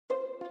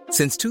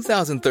Since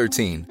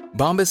 2013,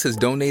 Bombas has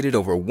donated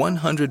over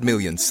 100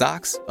 million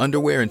socks,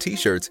 underwear, and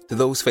T-shirts to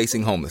those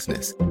facing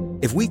homelessness.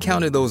 If we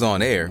counted those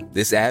on air,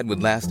 this ad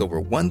would last over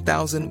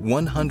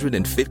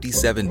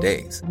 1,157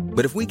 days.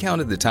 But if we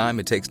counted the time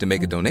it takes to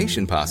make a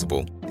donation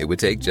possible, it would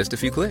take just a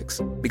few clicks.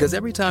 Because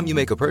every time you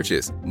make a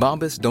purchase,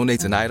 Bombas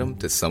donates an item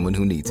to someone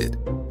who needs it.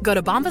 Go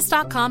to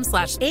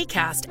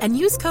bombas.com/ACAST and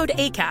use code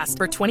ACAST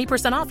for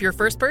 20% off your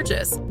first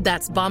purchase.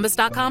 That's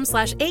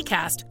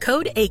bombas.com/ACAST,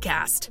 code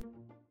ACAST.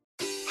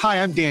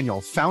 Hi, I'm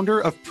Daniel, founder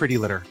of Pretty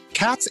Litter.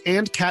 Cats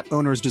and cat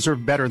owners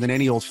deserve better than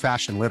any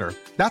old-fashioned litter.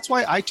 That's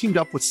why I teamed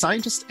up with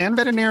scientists and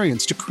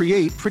veterinarians to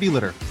create Pretty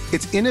Litter.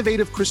 Its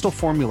innovative crystal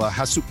formula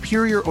has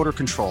superior odor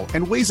control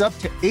and weighs up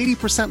to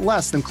 80%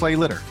 less than clay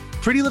litter.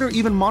 Pretty Litter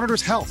even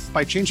monitors health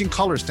by changing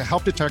colors to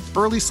help detect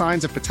early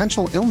signs of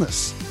potential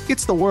illness.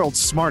 It's the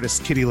world's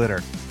smartest kitty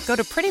litter. Go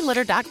to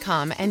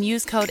prettylitter.com and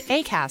use code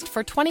ACAST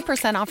for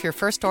 20% off your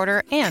first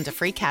order and a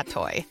free cat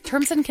toy.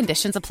 Terms and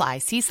conditions apply.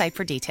 See site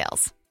for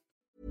details.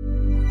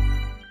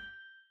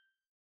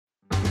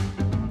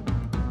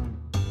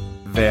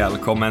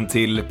 Välkommen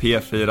till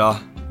P4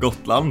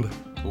 Gotland.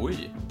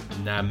 Oj,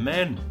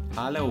 nämen,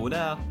 hallå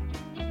där.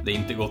 Det är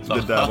inte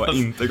Gotland. Det där var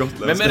inte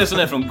Gotland. Vem är det som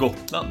är från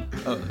Gotland?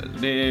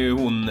 Det är ju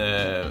hon...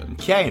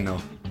 Keino.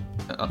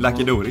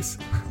 Lucky Doris.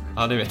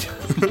 Ja, det vet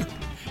jag.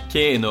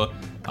 Keino,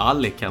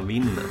 alla kan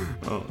vinna.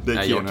 Ja, det är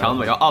nej,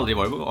 Keino. jag har aldrig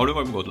varit på... Har du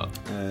varit på Gotland?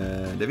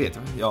 Det vet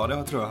jag. Ja,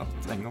 det tror jag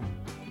haft en gång.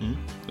 Mm.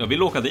 Jag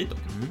vill åka dit då.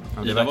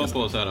 Ja, jag var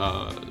på så här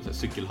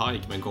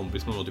cykelhike med en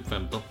kompis som var typ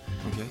 15.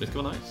 Okay. Det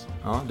ska vara nice.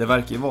 Ja, det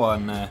verkar ju vara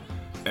en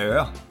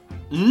ö.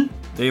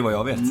 Det är vad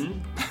jag vet.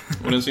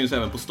 Och den syns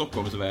även på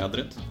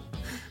Stockholmsvädret.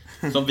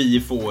 Som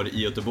vi får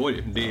i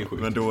Göteborg. Det är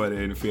sjukt. Men då är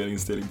det en fel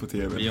inställning på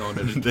tv. Ja,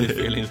 det är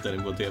fel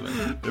inställning på tv.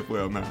 Det får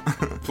jag med.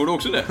 Får du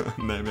också det?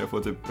 Nej, men jag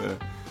får typ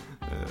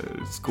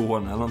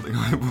Skåne eller någonting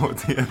på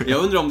tv.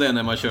 Jag undrar om det är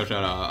när man kör så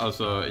här,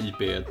 alltså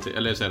IP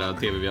eller så här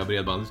tv via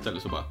bredband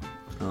istället så bara.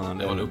 Ja,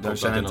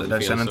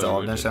 den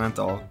känner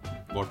inte av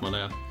vart man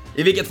är.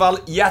 I vilket fall,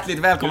 hjärtligt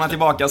välkomna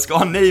tillbaka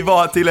ska ni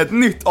vara till ett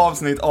nytt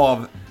avsnitt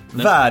av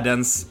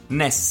världens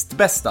näst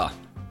bästa.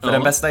 För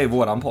den bästa är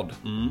våran podd.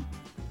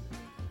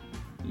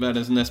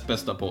 Världens näst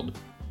bästa podd.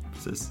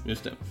 Precis.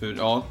 Just det,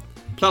 för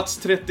plats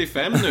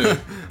 35 nu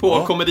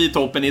på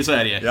komeditoppen i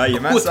Sverige.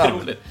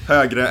 Jajamensan,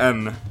 högre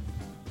än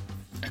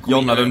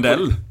Jonna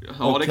Lundell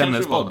och det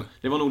hennes podd.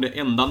 Det var nog det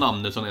enda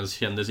namnet som ens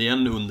kändes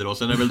igen under oss.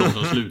 Sen är väl de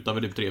som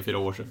slutade för typ 3-4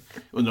 år sedan.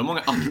 Undrar hur många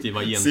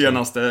aktiva egentligen.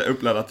 Senaste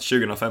uppladdat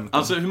 2015.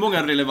 Alltså hur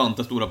många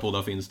relevanta stora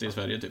poddar finns det i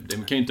Sverige typ? Det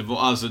kan ju inte vara,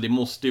 alltså det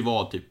måste ju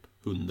vara typ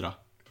 100.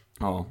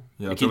 Ja,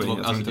 jag tror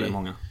inte det är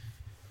många.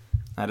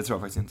 Nej, det tror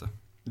jag faktiskt inte.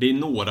 Det är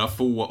några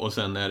få och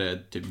sen är det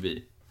typ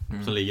vi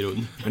som ligger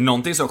under. Men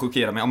någonting som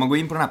chockerar mig, om man går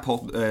in på den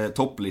här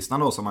topplistan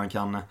då som man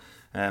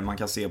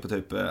kan se på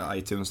typ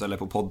iTunes eller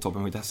på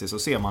poddtoppen.se, så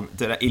ser man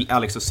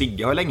Alex och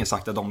Sigge har länge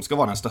sagt att de ska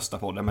vara den största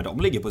podden, men de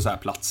ligger på så här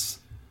plats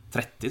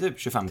 30 typ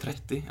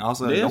 25-30.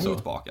 Alltså det är långt så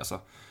bak alltså.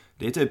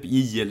 Det är typ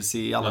JLC,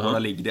 alla våra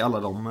ligg, det är alla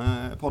de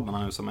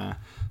poddarna nu som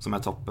är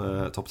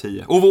topp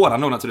 10. Och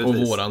våran då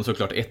naturligtvis. Och våran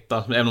såklart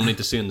etta, även om det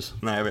inte syns.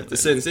 Nej, jag vet. Det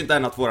syns inte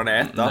än att våran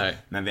är etta. Nej.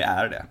 Men vi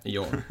är det.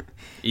 Ja.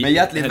 Men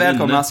hjärtligt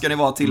välkomna ska ni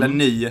vara till en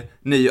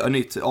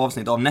nytt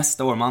avsnitt av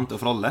nästa år med Ante och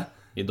Frolle.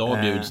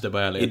 Idag bjuds det på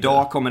ärlighet.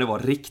 Idag kommer det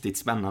vara riktigt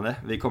spännande.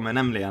 Vi kommer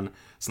nämligen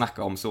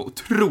snacka om så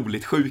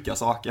otroligt sjuka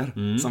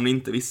saker som ni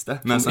inte visste,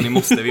 men som ni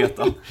måste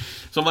veta.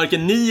 Som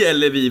varken ni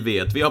eller vi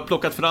vet. Vi har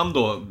plockat fram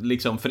då,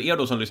 liksom för er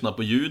då som lyssnar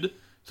på ljud,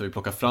 så har vi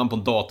plockat fram på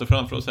en dator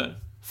framför oss här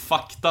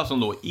fakta som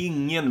då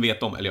ingen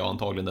vet om, eller ja,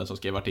 antagligen den som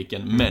skrev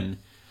artikeln, men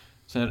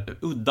så här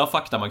udda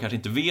fakta man kanske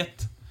inte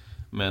vet,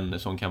 men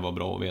som kan vara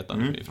bra att veta i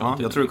framtiden. Ja,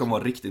 jag tror det kommer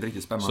vara riktigt,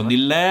 riktigt spännande. Så ni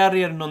lär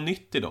er något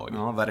nytt idag.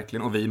 Ja,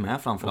 verkligen. Och vi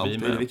med framförallt.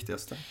 Det är det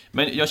viktigaste.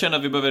 Men jag känner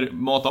att vi behöver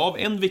mata av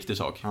en viktig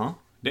sak. Ja.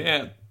 Det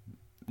är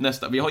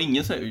nästa. Vi har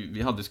ingen,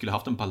 vi skulle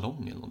haft en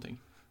ballong eller någonting.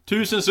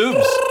 1000 subs!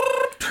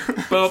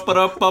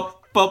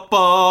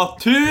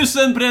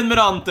 1000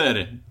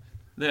 prenumeranter!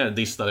 Det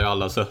distade ju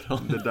alla söron.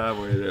 Det där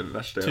var ju det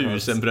värsta.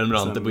 1000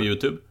 prenumeranter på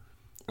YouTube.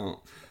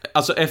 Ja.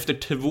 Alltså efter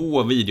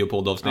 2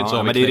 videopoddavsnitt så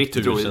har vi men det är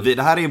riktigt roligt.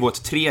 Det här är ju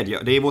vårt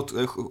tredje, det är vårt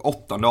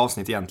 8:e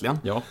avsnitt egentligen.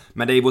 Ja.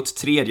 Men det är vårt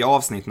tredje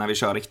avsnitt när vi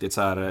kör riktigt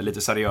så här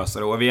lite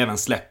seriösare, och vi även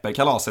släpper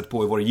kalaset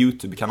på vår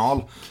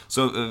YouTube-kanal.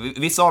 Så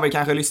vissa av er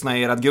kanske lyssnar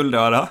i ert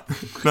guldöra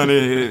när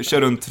ni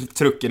kör runt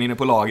trucken inne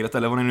på lagret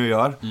eller vad ni nu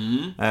gör.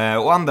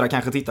 Och andra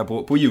kanske tittar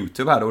på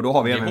YouTube här, och då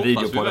har vi även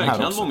video på den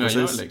här också. Många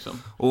gör,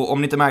 liksom. Och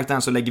om ni inte märkt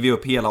än så lägger vi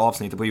upp hela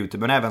avsnittet på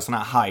YouTube, men även såna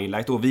här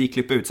highlight då. Vi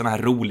klipper ut såna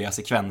här roliga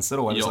sekvenser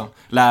då, liksom,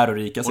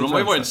 lärorika. Och de har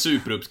ju varit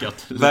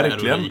superuppskatt.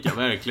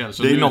 Verkligen.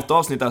 Så det är ju något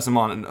avsnitt där som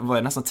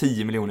var nästan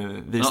 10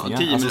 miljoner visningar.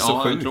 10 miljoner,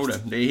 så jag tror det.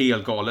 Det är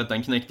helt galet.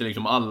 Den knäckte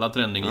liksom alla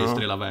trendinglistor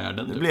i hela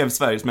världen. Det blev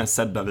Sveriges mest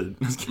sedda vid.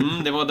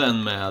 Det var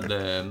den med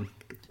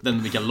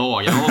den vilka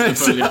lagar man måste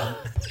följa.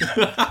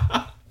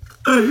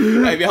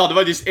 Nej, vi hade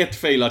faktiskt ett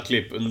failat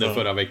klipp under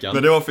förra veckan.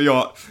 Men det var för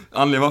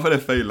anledningen varför det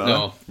failade.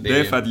 Ja, det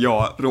är för att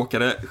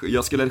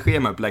jag skulle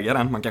schemaupplägga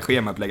den. Man kan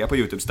schemaupplägga på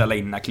YouTube, ställa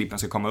in när klippen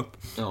ska komma upp.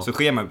 Så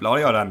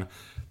schemaupplade jag den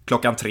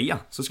klockan 3.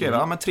 Så skrev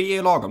jag, men 3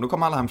 är lagom, då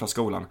kommer alla hem från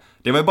skolan.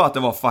 Det var ju bara att det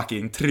var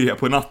fucking 3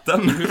 på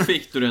natten. Hur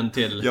fick du den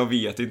till? Jag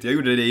vet inte, jag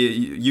gjorde det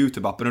i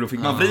YouTube-appen och då fick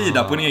man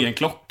vrida på en egen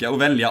klocka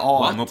och välja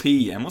AM och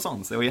PM och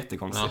sånt. Så det var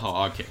jättekonstigt.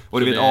 Jaha, okej. Och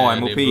du Så vet, det-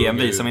 AM och det PM, buggar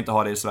vi ju. som inte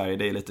har det i Sverige,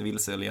 det är lite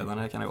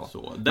vilseledande kan det vara.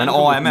 Så, den men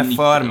kommer AM är 90,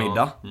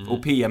 förmiddag ja.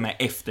 och PM är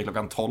efter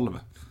klockan 12.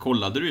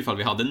 Kollade du ifall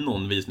vi hade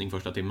någon visning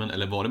första timmen,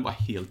 eller var det bara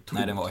helt tomt?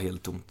 Nej, det var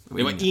helt tomt.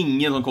 Det var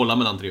ingen som kollade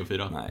mellan 3 och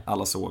 4. Nej,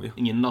 alla sov ju.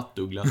 Ingen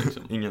nattduggla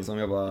liksom. Ingen som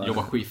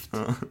jobbar skift.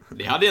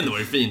 Det hade ändå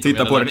varit fint. om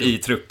Titta vi på hade den lagt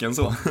i trucken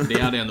så.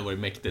 Det hade ändå varit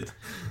mäktigt.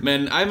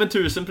 Men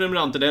 1000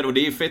 prenumeranter där, och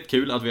det är fett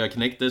kul att vi har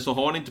knäckt det. Så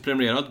har ni inte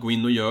prenumererat, gå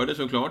in och gör det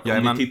såklart. Om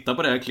Jajamän. ni tittar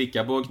på det här,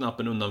 klicka på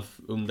knappen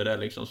under det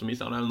liksom, så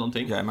missar ni eller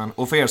någonting. Jajamän.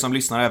 Och för er som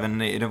lyssnar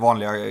även i den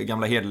vanliga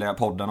gamla hederliga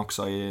podden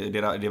också i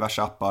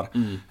diverse appar,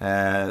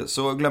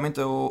 så glöm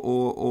inte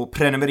att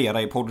prenumerera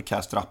i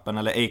podcastrappen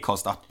eller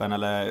Acast-appen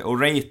eller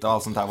och rate och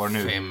allt sånt där vad ni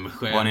 5 nu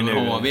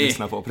stjärnor har vi.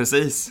 lyssnar på.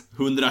 Precis.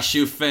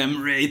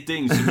 125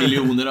 ratings,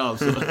 miljoner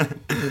alltså.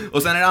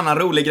 Och sen en annan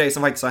rolig grej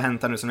som faktiskt har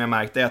hänt här nu som jag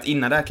märkt är att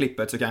innan det här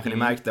klippet så kanske ni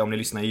märkte om ni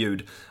lyssnar i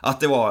ljud att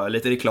det var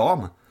lite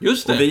reklam.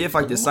 Just det. Och vi är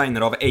faktiskt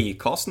signade av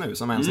Acast nu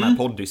som är en sån här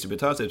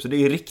podddistributör typ. Så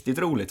det är riktigt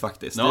roligt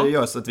faktiskt. Ja. Det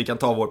gör så att vi kan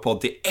ta vår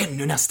podd till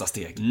ännu nästa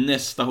steg.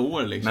 Nästa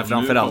år liksom. Men Nu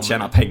framförallt kommer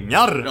tjäna det.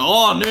 pengar.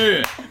 Ja,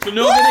 nu! Så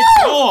nu har vi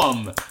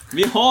reklam!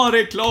 Vi har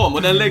reklam,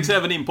 och den läggs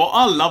även in på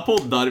alla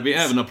poddar vi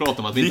även har pratat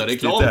om att vi inte har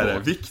reklam på.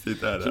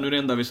 Viktigt är det. Så nu är det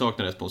enda vi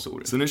saknar är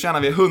sponsorer. Så nu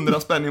tjänar vi 100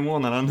 spänn i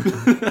månaden.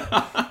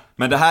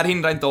 Men det här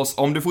hindrar inte oss.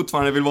 Om du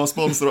fortfarande vill vara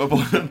sponsor av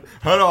podden,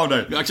 hör av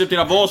dig. Vi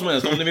accepterar vad som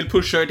helst, om ni vill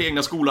pusha ert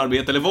egna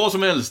skolarbete eller vad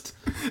som helst.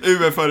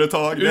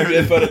 UF-företag.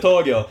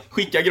 UF-företag, ja.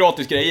 Skicka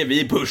gratis grejer,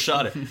 vi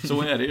pushar.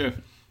 Så är det ju.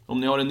 Om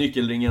ni har en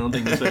nyckelring eller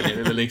någonting ni säljer,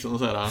 eller liksom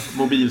så här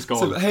mobilskal.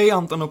 Så, hej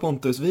Anton och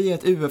Pontus, vi är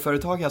ett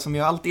UF-företag här som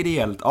gör allt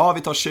ideellt. Ja,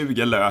 vi tar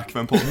 20 lök för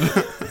en podd.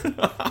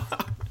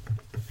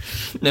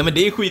 Nej, men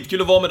det är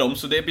skitkul att vara med dem,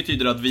 så det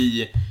betyder att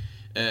vi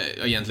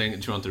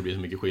egentligen tror jag inte det blir så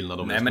mycket skillnad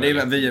om. Nej, men det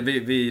är,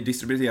 vi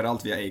distribuerar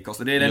allt via Acast.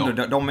 Och det är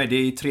ändå, det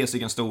är 3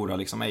 stycken stora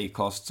liksom,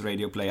 Acast,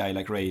 Radio Play, I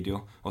Like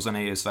Radio. Och sen är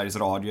ju Sveriges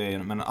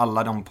Radio, men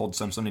alla de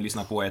podsen som ni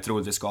lyssnar på är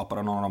troligtvis skapade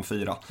av någon av de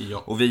 4.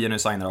 Ja. Och vi är nu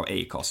signade av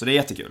Acast, så det är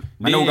jättekul.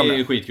 Men det nog om är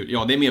det. skitkul.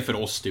 Ja, det är mer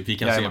för oss typ. Vi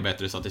kan Jajamän. se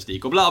bättre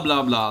statistik och bla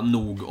bla bla.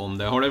 Nog om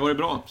det. Har det varit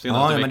bra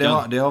senaste Ja, men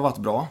veckan? det har varit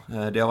bra.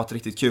 Det har varit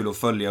riktigt kul att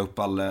följa upp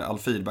all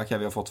feedback här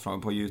vi har fått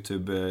på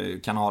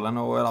YouTube-kanalen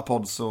och alla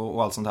pods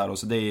och allt sånt här. Och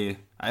så det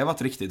har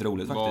varit riktigt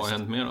roligt faktiskt. Vad har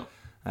hänt mer då?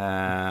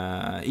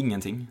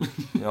 Ingenting.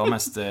 Jag har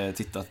mest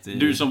tittat i...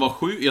 Du som var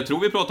sjuk, jag tror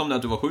vi pratade om det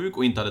att du var sjuk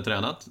och inte hade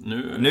tränat.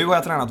 Nu har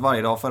jag tränat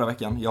varje dag förra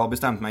veckan. Jag har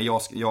bestämt mig,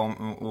 jag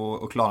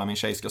och Klara, min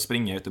tjej, ska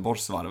springa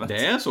Göteborgsvarvet.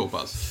 Det är så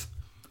pass.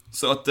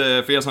 Så att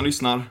för er som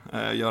lyssnar,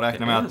 jag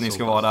räknar med Det är att ni så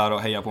ska pass. vara där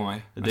och heja på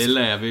mig. Det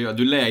lär vi ju.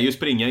 Du lär ju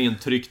springa i en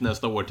tryckt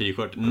nästa år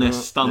t-shirt.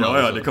 Nästan Ja,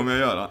 alltså. det kommer jag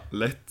göra.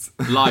 Lätt.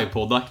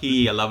 Livepodda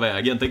hela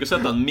vägen. Tänk att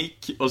sätta en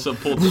mick och så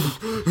podda.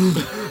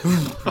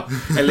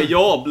 Eller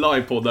jag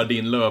livepoddar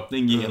din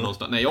löpning genom.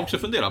 Nej, jag också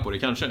funderar på det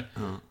kanske.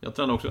 Jag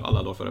tränade också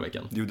alla dagar förra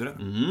veckan. Gjorde det?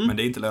 Men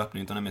det är inte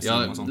löpning utan det är med sim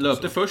och Jag sånt.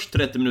 löpte också. först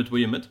 30 minuter på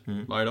gymmet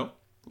varje dag.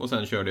 Och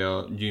sen körde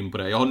jag gym på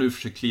det. Jag har nu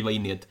försökt kliva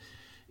in i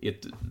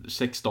ett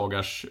 6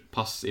 dagars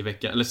pass i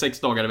veckan. Eller 6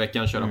 dagar i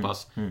veckan köra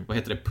pass. Vad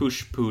heter det?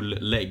 Push, pull,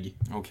 leg.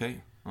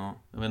 Okej. Ja.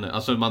 Jag vet inte.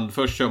 Alltså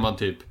först kör man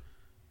typ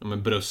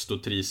bröst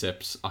och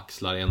triceps,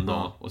 axlar en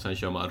dag. Och sen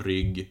kör man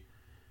rygg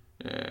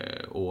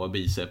och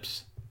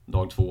biceps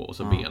dag 2 och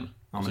så ben.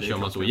 Ja, Och men så det är kör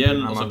man klart så det. igen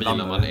När och så vilar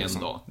blandar man det, en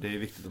liksom. dag. Det är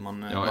viktigt att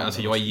man... Ja,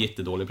 alltså jag är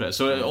jättedålig på det.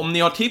 Så om ni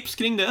har tips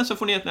kring det så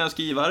får ni gärna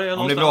skriva det Om ni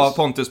någonstans. vill ha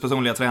Pontus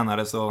personliga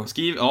tränare så...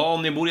 Skriv, ja,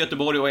 om ni bor i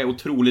Göteborg och är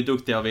otroligt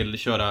duktiga och vill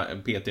köra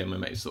PT med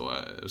mig så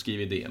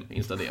skriv i DM,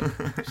 Insta-DM.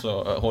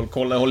 Så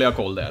håller jag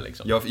koll där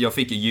liksom. Jag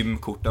fick ju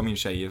gymkort av min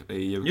tjej i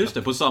julklapp. Just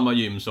det, på samma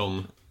gym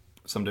som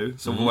du.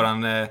 Så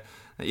våran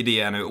idé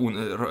är nu...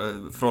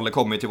 Frolle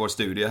kommer till vår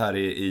studio här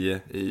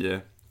i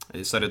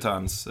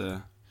Södertörns...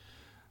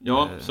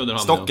 ja, Söderhamn.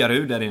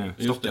 Stockaryd är det nu.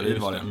 Just Stockaryd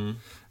var det. Mm.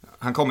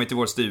 Han kommer till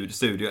vår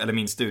studio, eller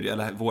min studio,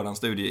 eller våran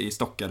studio i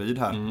Stockaryd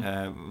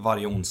här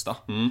varje onsdag.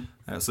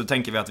 Så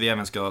tänker vi att vi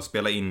även ska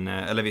spela in,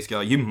 eller vi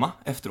ska gymma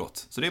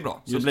efteråt. Så det är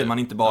bra. Så Just blir det. man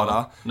inte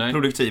bara Nej.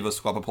 produktiv och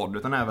skapar podd,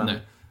 utan även Nej.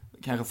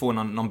 kanske få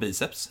någon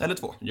biceps, eller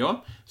 2.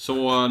 Ja,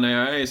 så när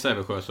jag är i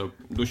Sävesjö så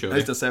då kör vi.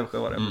 Just det, Sävsjö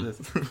var det.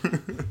 Precis.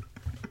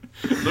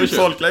 Då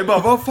kör Folk lär ju bara,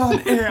 vad fan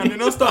är ni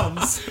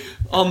någonstans?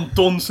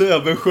 Anton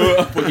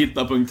Sävesjö på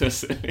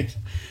hitta.se.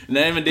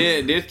 Nej, men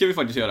det ska vi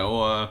faktiskt göra.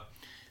 Och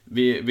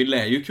vi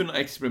lär ju kunna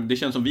experimentera. Det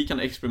känns som vi kan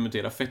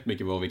experimentera fett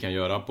mycket vad vi kan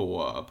göra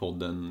på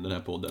podden, den här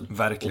podden.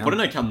 Verkligen. Och på den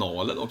här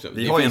kanalen också.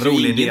 Vi det har ju en finns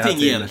rolig ju idé ingenting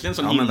till. egentligen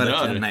som men hindrar.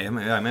 verkligen.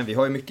 Nej, men vi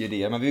har ju mycket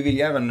idéer. Men vi vill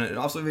ju även,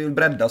 alltså vi vill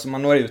bredda så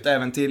man når ut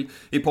även till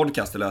i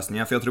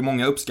podcastlösningar. För jag tror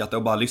många uppskattar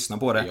att bara lyssna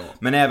på det. Ja.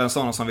 Men även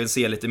sådana som vill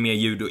se lite mer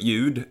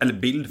ljud eller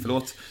bild,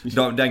 förlåt.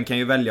 Den kan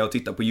ju välja att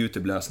titta på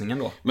YouTube-lösningen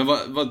då. Men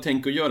vad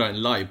tänker att göra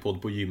en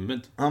livepodd på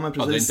gymmet? Ja, men precis.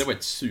 Hade det inte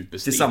varit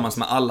superstelt? Tillsammans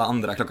med alla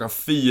andra klockan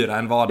 4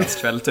 en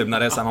vardagskväll typ, när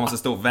det är så här, man måste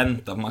stå och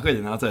vänta på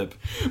maskinerna typ.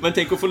 Men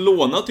tänk att få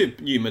låna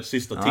typ gymmets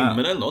sista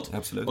timmen eller något.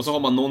 Absolut. Och så har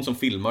man någon som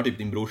filmar typ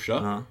din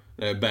brorsa.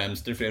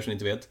 Bamster, för er som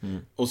inte vet.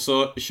 Och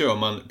så kör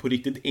man på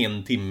riktigt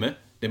 1 timme.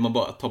 Där man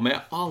bara tar med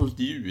allt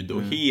ljud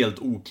och helt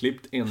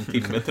oklippt 1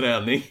 timme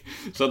träning.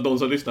 Så att de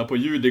som lyssnar på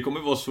ljud, det kommer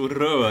vara så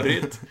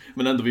rörigt.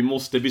 Men ändå vi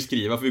måste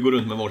beskriva, för vi går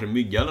runt med varsin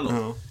mygga eller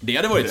något. Det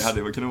hade varit...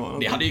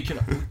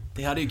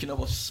 Det hade ju kunnat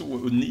vara så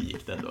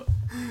unikt ändå.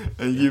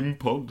 En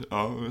gympodd,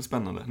 ja,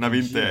 spännande. När vi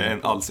inte är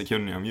alls är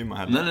kunniga om gymma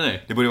heller.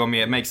 Nej. Det borde vara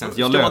mer make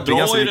sense. Jag Ska löper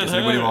ganska mycket, så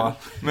det borde här? vara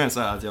mer så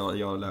här att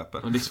jag löper.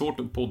 Men det är svårt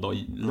att podda och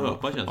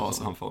löpa, känns det Ja, så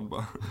som. han får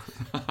bara.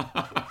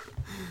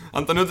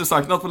 Anton har inte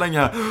sagt något på länge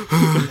här.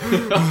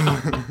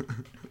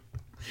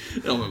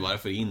 Ja, men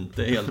varför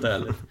inte, helt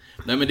ärligt.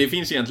 Nej, men det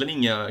finns egentligen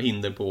inga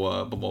hinder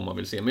på vad man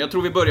vill se. Men jag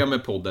tror vi börjar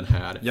med podden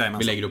här. Jajamensan.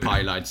 Vi lägger upp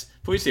highlights.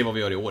 Får vi se vad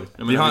vi gör i år.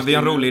 Vi har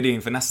en rolig idé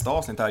inför nästa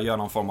avsnitt här. Göra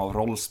någon form av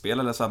rollspel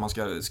eller så här, man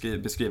ska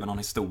beskriva någon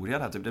historia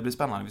där typ. Det blir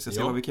spännande, vi ska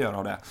se vad vi kan göra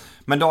av det.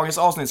 Men dagens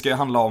avsnitt ska ju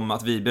handla om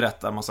att vi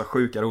berättar en massa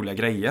sjuka roliga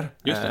grejer.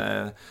 Just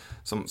det.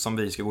 Som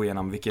vi ska gå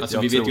igenom, vilket alltså,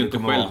 jag vi tror vet ju inte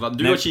själva. vara...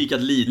 Du har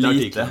kikat lite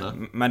artiklarna.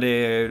 Men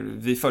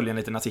vi följer en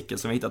liten artikel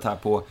som vi hittat här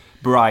på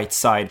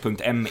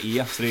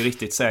brightside.me. Så det är en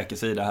riktigt säker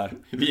sida här.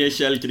 Vi är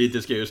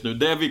källkritiska just nu.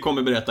 Det vi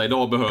kommer berätta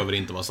idag behöver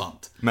inte vara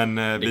sant. Men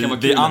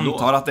vi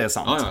antar att det är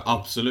sant. Ja,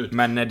 absolut.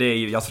 Men det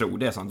är, jag tror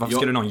det är sant. Varför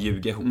skulle någon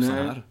ljuga ihop så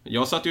här?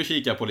 Jag satt ju och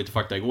kikade på lite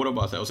fakta igår och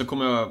bara så här, och så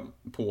kom jag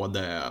på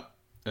det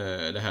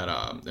här,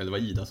 eller det var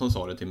Ida som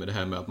sa det till mig, det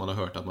här med att man har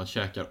hört att man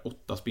käkar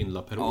 8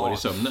 spindlar per år i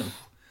sömnen.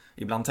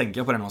 Ibland tänker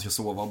jag på det när man ska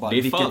sova och bara, det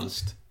är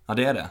falskt. Ja,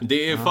 det är det.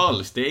 Det är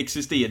falskt, det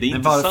existerar, det är men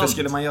inte varför sant.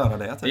 skulle man göra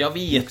det? Jag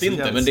vet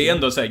inte, men det är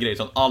ändå så här grejer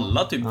som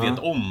alla typ vet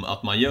om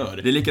att man gör.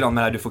 Det är likadant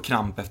med när du får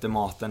kramp efter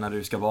maten när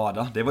du ska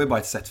bada. Det var ju bara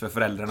ett sätt för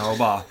föräldrarna att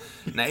bara,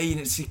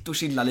 nej, sitt och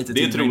chilla lite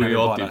till. Det tror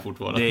jag typ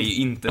fortfarande. Det är ju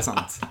inte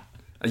sant.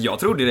 Jag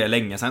trodde det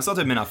länge sen, sa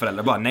typ mina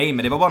föräldrar bara, nej,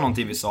 men det var bara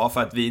någonting vi sa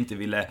för att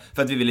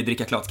vi ville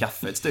dricka klart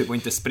kaffet typ och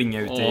inte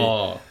springa ut i.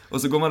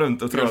 Och så går man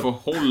runt och tror att... få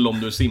håll om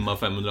du simmar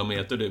 500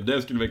 meter typ.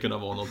 Det skulle väl kunna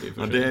vara någonting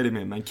för sig. Ja, det är det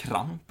med en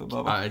kramp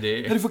bara. Nej,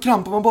 det... Du får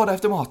kramp om man badar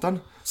efter maten.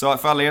 Så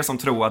för alla er som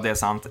tror att det är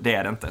sant, det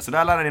är det inte. Så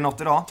där lärde ni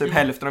något idag. Typ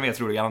hälften av er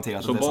tror det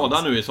garanterat så att det är sant.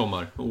 Så bada nu i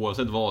sommar,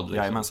 oavsett vad liksom.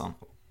 Jajamensan.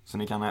 Så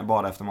ni kan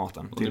bada efter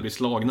maten. Om ni blir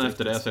slagna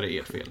efter det så är det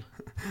ert fel.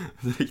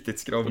 Riktigt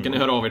skrovligt. Då kan ni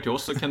höra av er till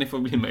oss så kan ni få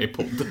bli med i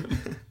podden.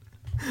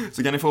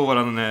 Så kan ni få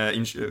våran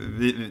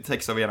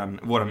text av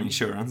våran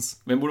insurance.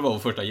 Vem borde vara vår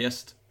första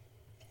gäst?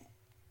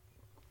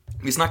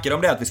 Vi snackade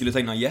om det att vi skulle ta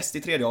in en gäst i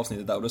 3:e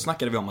avsnittet där. Och då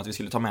snackade vi om att vi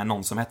skulle ta med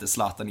någon som hette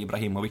Zlatan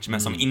Ibrahimovic,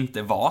 men som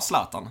inte var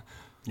Zlatan.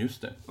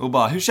 Just det. Och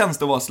bara, hur känns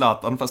det att vara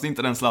Zlatan fast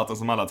inte den Zlatan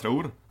som alla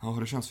tror? Ja,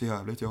 det känns för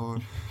jävligt.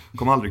 Jag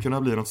kommer aldrig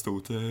kunna bli något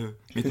stort.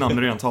 Mitt namn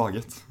är redan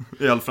taget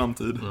i all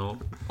framtid. Ja.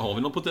 Har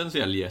vi någon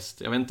potentiell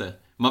gäst? Jag vet inte.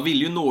 Man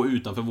vill ju nå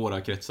utanför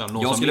våra kretsar.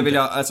 Jag skulle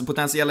vilja, alltså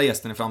potentiella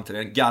gästen i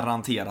framtiden,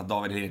 garanterat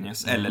David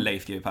Helenius eller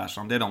Leif GW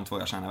Persson. Det är de två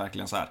jag känner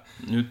verkligen så här.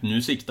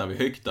 Nu siktar vi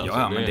högt alltså.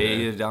 Ja, men det är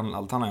ju,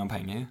 allt handlar ju om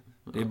pengar.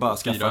 Det är bara,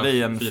 skaffar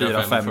vi en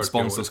 4-5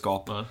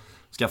 sponsorskap.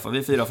 Skaffar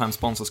vi 4-5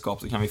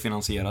 sponsorskap så kan vi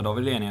finansiera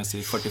David Helenius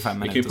i 45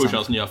 minuter. Vi kan ju pusha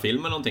hans nya film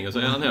eller någonting och så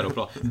är han här och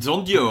pratar.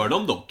 Sånt gör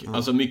de dock.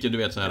 Alltså mycket, du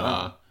vet, så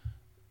här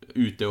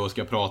ute och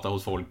ska prata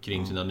hos folk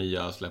kring sina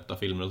nya släppta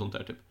filmer och sånt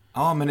där typ.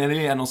 Ja, men det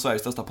är en av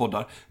Sveriges största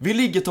poddar. Vi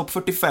ligger topp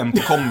 45 på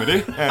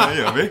comedy,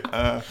 gör vi.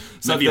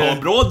 Så vi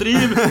har bra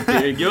driv, det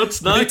är gött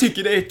snack. Vi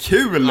tycker det är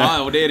kul.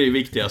 Ja, och det är det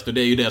viktigaste.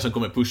 Det är ju det som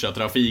kommer pusha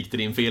trafik till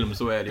din film,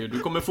 så är det ju. Du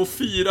kommer få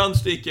 4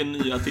 stycken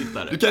nya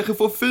tittare. Du kanske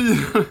får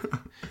 4.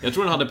 Jag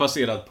tror den hade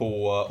passerat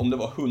på, om det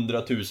var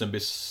 100 000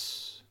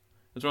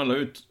 jag tror han la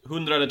ut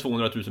 100 eller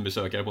 200 000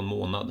 besökare på en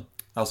månad.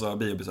 Alltså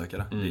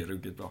biobesökare, det är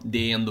ruggigt bra.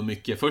 Det är ändå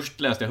mycket. Först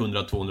läste jag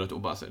 100-200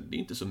 och bara så, det är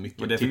inte så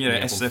mycket. Och det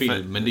fungerar på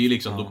film, men det är ju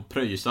liksom, då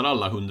pröjsar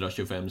alla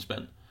 125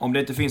 spänn. Om det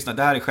inte finns,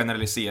 det här är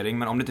generalisering,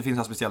 men om det inte finns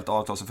något speciellt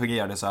avtal så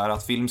fungerar det så här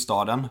att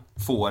Filmstaden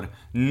får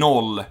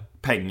 0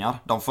 pengar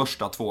de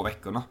första 2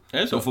 veckorna.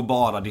 Är det så? De får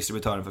bara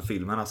distributören för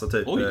filmen, alltså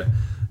typ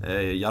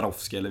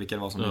Jarowski eller vilka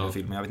det var som gjorde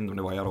filmen. Jag vet inte om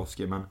det var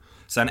Jarowski, men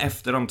sen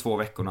efter de 2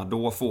 veckorna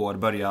då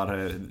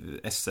börjar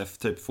SF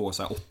typ få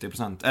så här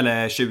 80%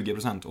 eller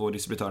 20% och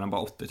distributören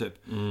bara 80 typ.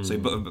 Så i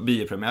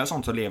biopremiär och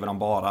sånt så lever de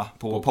bara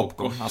på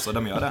popcorn. Alltså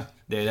de gör det.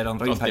 Det är det de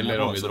drar in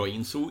pengar på. De drar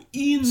in så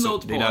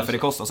inåt. Det är därför det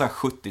kostar så här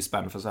 70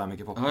 spänn för så här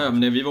mycket popcorn. Ja, men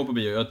när vi var på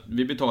bio,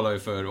 vi betalade ju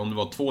för, om det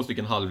var 2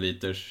 stycken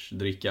halvliters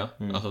dricka,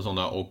 alltså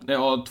sådana,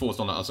 och 2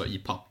 sådana alltså i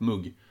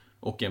pappmugg,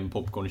 och en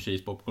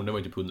cheese popcorn, det var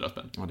ju typ 100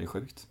 spänn. Ja, det är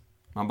sjukt.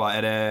 Man bara,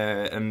 är det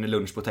en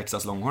lunch på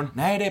Texas Longhorn?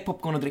 Nej, det är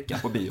popcorn och dricka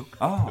på bio.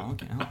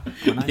 Okej.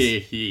 Ja, nice. Det är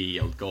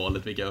helt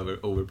galet, vilka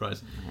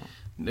overprice.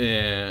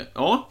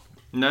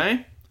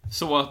 Nej.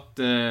 Så att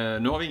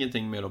nu har vi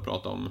ingenting mer att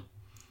prata om.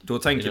 Då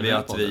tänker vi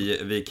att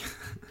vi...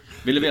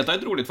 Vill du veta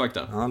ett roligt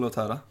fakta? Ja, låt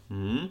höra.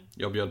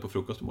 Jag bjöd på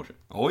frukost i morse.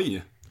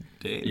 Oj!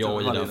 Jag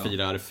och Ida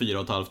firar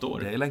 4,5 år.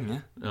 Det är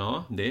länge.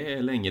 Ja, det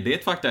är länge. Det är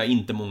ett fakta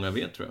inte många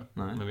vet, tror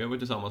jag. Nej. Men vi har varit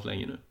tillsammans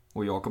länge nu.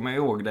 Och jag kommer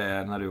ihåg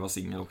det när du var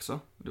singel också.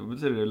 Då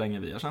betyder det hur länge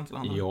vi har känt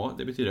varandra. Ja,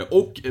 det betyder det.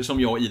 Och som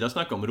jag och Ida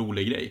snackade om,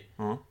 rolig grej.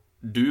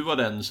 Du var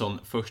den som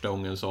första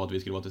gången sa att vi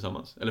skulle vara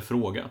tillsammans. Eller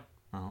fråga.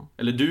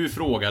 Eller du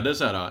frågade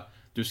så här.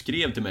 Du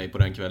skrev till mig på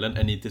den kvällen,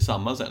 är ni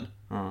tillsammans än?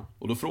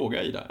 Och då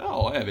frågade jag Ida,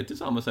 ja, är vi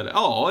tillsammans eller?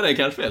 Ja, det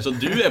kanske är. Så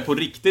du är på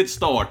riktigt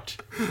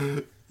start.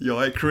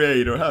 Jag är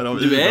creator här av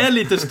Du är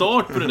lite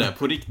start på det där,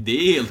 på riktigt.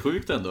 Det är helt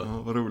sjukt ändå.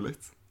 Ja, vad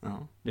roligt.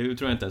 Ja. Det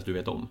tror jag inte ens du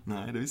vet om.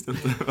 Nej, det visste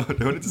jag inte.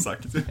 Det har du inte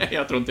sagt.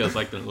 Jag tror inte jag har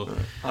sagt det ändå.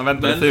 Han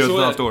väntar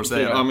 4,5 år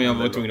säger ja, men jag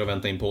var tvungen att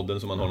vänta in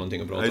podden så man har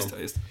någonting att prata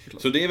om. Just.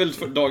 Så det är väl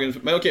för dagens...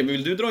 Men okej,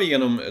 vill du dra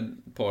igenom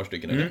ett par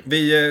stycken?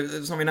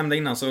 Eller? Som vi nämnde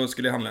innan så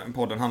skulle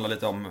podden handla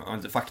lite om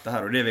lite fakta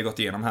här. Och det har vi gått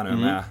igenom här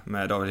nu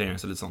med David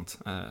Henius och lite sånt.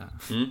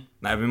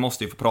 Nej, vi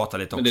måste ju få prata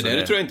lite också. Men det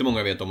där tror jag inte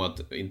många vet om,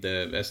 att inte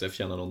SF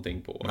tjänar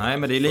någonting på. Nej,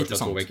 men det är lite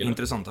sånt.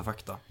 Intressanta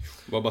fakta.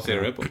 Vad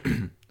baserar du det på?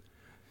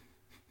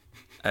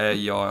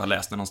 Jag har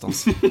läst det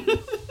någonstans.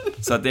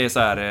 Så att det är så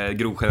här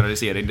grov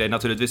generalisering. Det är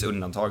naturligtvis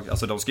undantag.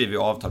 Alltså de skriver ju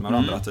avtal med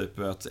varandra. Typ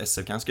att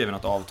SF kan skriva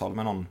något avtal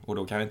med någon. Och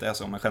då kan det inte är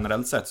så. Men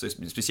generellt sett, så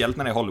speciellt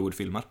när det är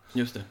Hollywoodfilmer.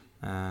 Just det.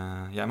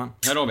 Jajamän.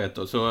 Här har vi ett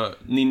då. Så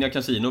Ninja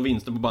Casino,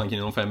 vinsten på banken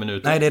inom 5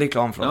 minuter. Nej, det är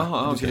reklam från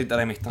Jaha, du ska titta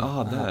där i mitten.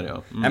 Ja, där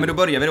ja. Nej, men då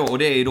börjar vi då. Och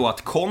det är ju då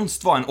att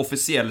konst var en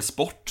officiell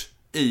sport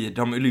i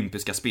de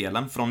olympiska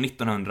spelen från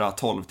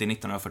 1912 till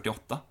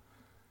 1948.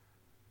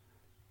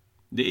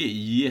 Det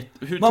är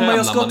hur Mamma, tävlar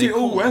jag ska man till i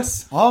konst?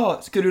 OS. Ja,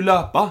 ska du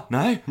löpa?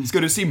 Nej. Ska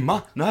du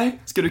simma? Nej.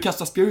 Ska du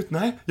kasta spjut?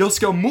 Nej. Jag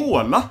ska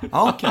måla.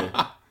 Ja,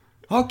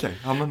 okej.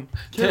 Ja, men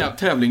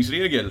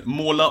Tävlingsregel.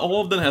 Måla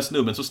av den här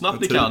snubben så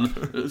snabbt ni kan.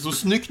 Så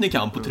snyggt ni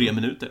kan på 3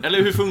 minuter.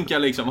 Eller hur funkar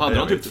liksom? Hade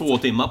de typ 2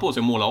 timmar på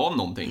sig att måla av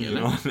någonting?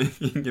 Eller?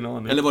 Ingen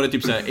aning. Eller var det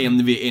typ såhär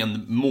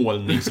 1v1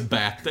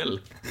 målningsbattle?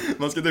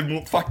 Man ska typ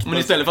mot fakta. Men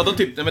istället för att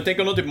de typ, men tänk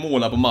om de typ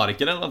målar på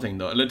marken eller någonting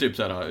då. Eller typ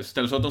såhär,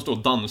 istället för att de står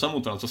och dansar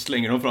mot varandra så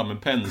slänger de fram en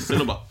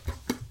pensel och bara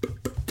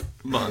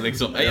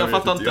liksom. Jag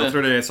fattar inte. Jag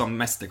tror det är som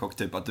mästerkock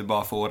typ, att du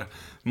bara får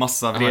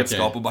massa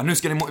redskap och bara, nu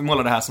ska ni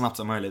måla det här så snabbt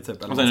som möjligt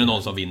typ. Och sen är det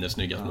någon som vinner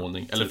snyggast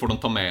målning. Eller får de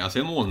ta med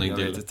sig en målning jag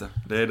till? Vet inte.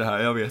 Det är det här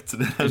jag vet.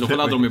 I så fall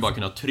hade de ju bara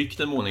kunnat tryckt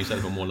en målning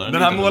istället för att måla den.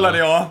 Den här målade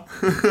jag.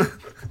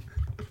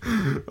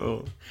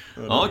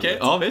 Ja, okej.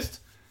 Ja,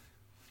 visst.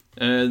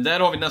 Där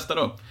har vi nästa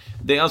då.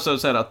 Det är alltså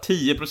så här att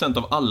 10%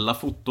 av alla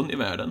foton i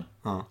världen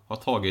har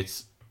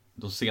tagits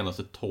de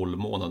senaste 12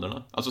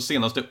 månaderna. Alltså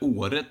senaste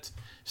året.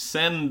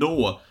 Sen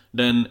då,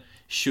 den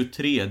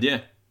 23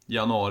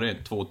 januari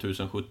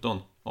 2017,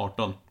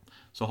 18,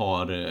 så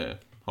har det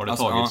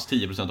alltså, tagits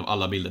 10% av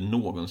alla bilder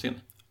någonsin.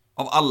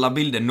 Av alla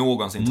bilder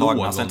någonsin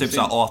tagna sen typ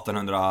så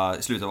 1800,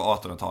 slutet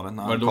av 1800-talet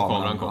när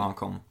kameran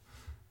kom.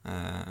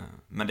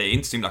 Men det är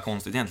inte så himla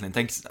konstigt egentligen.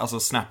 Tänk alltså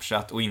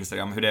Snapchat och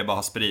Instagram, hur det bara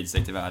har spridit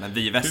sig till världen.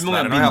 Vi i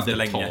västvärlden har haft det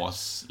länge.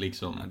 Tas,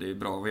 liksom? Ja, det är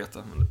bra att veta.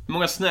 Hur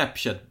många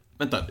Snapchat...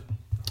 Vänta.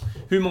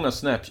 Hur många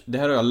Snapchat... Det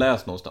här har jag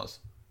läst någonstans.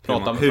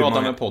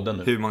 Prata med podden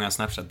nu. Hur många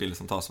Snapchat-bilder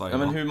som tas varje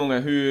dag? Ja,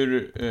 men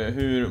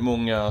hur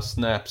många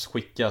snaps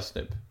skickas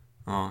typ?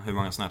 Ja, hur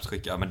många snaps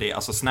skickar. Men det är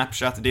alltså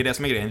Snapchat, det är det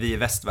som är grejen. Vi i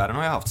västvärlden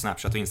har ju haft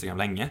Snapchat och Instagram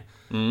länge.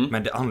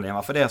 Men anledningen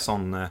varför det är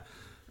sån...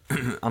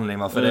 Anledningen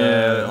varför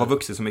det har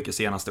vuxit så mycket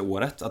senaste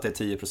året, att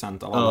det är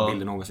 10% av alla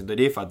bilder någonsin,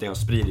 det är för att det har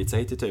spridit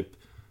sig till typ,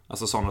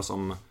 alltså sådana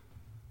som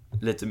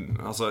lite,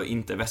 alltså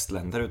inte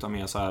västländer utan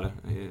mer så här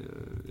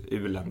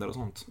u-länder och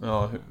sånt.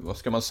 Ja, vad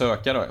ska man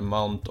söka då?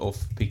 Amount of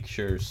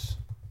pictures.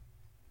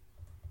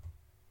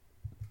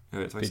 Jag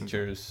vet faktiskt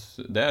pictures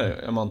inte.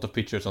 Där, amount of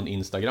pictures on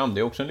Instagram.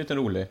 Det är också en liten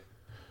rolig.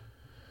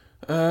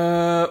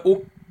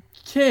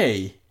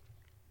 Okej.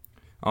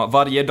 Ja,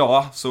 varje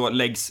dag så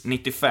läggs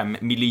 95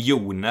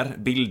 miljoner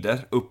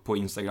bilder upp på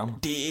Instagram.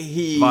 Det är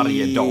helt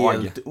varje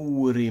dag.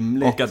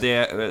 Orimligt. Och att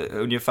det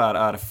ungefär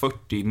är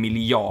 40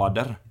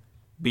 miljarder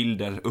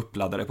bilder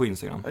uppladdade på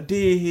Instagram. Det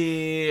är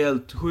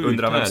helt sjukt.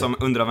 Undrar om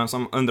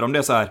det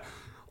är så här.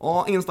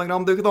 Ja,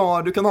 Instagram,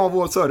 du kan ha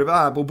vår server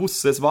här på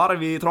Bosses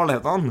varv i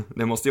Trollhättan.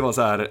 Det måste ju vara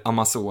så här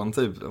Amazon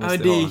typ. Det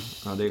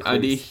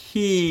är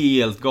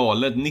helt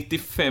galet.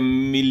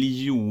 95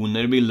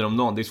 miljoner bilder om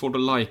dagen. Det är svårt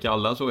att likea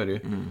alla, så är det ju.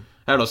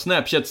 Här då,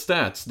 Snapchat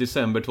Stats,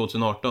 december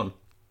 2018.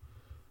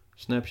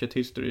 Snapchat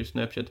History,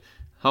 Snapchat.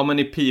 How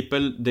many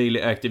people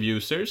daily active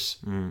users?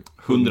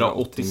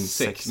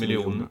 186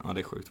 miljoner. Ja,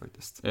 det är sjukt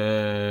faktiskt.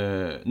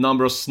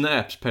 Number of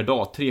snaps per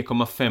dag,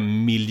 3,5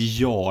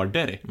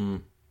 miljarder.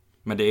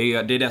 Men det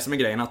är det som är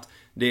grejen, att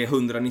det är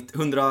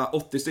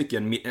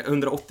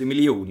 180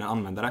 miljoner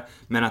användare,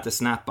 men att det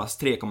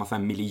snappas 3,5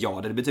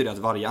 miljarder. Det betyder att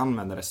varje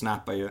användare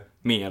snappar ju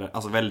mer,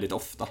 alltså väldigt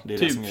ofta. Det är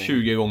typ det som är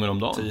 20 gånger om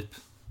dagen. Typ.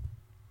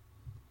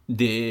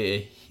 Det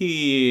är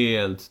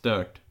helt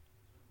stört.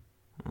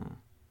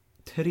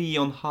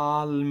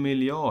 3,5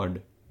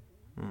 miljard.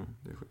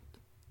 Det är sjukt.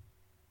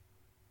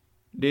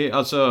 Det är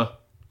alltså...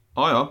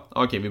 Ja.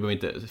 Okej, vi behöver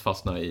inte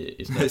fastna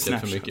i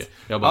Snapchat för mycket.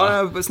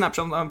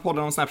 Snapchat,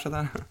 podden om Snapchat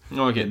här.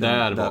 Okej,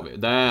 där var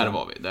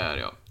vi. Där,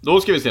 ja.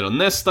 Då ska vi se då.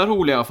 Nästa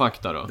roliga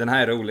fakta då. Den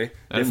här är rolig.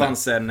 Det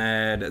fanns en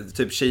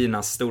typ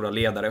Kinas stora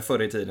ledare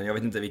förr i tiden. Jag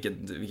vet inte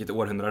vilket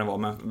århundrade det var,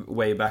 men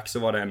way back så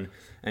var det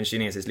en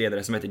kinesisk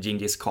ledare som hette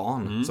Genghis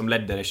Khan, som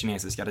ledde det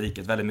kinesiska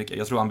riket väldigt mycket.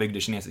 Jag tror han byggde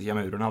kinesiska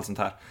muren och allt sånt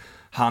här.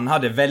 Han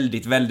hade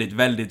väldigt, väldigt,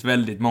 väldigt,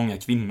 väldigt många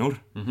kvinnor.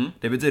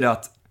 Det betyder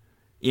att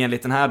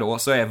enligt den här då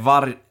så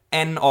är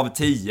 1 av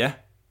 10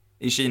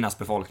 i Kinas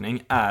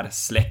befolkning är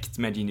släkt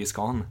med Djingis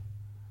Khan.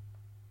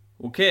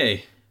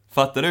 Okej.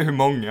 Fattar du hur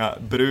många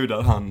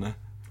brudar han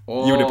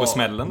gjorde på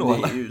smällen då?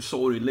 Det är ju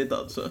sorgligt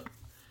alltså.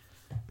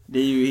 Det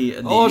är ju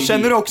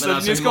känner du också men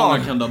alltså, Djingis hur många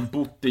Khan? kan du ha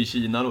bott i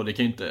Kina då? Det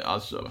kan ju inte,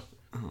 alltså.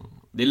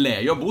 Det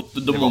lär ju ha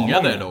bott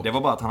många där då. Det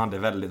var bara att han hade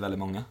väldigt, väldigt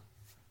många.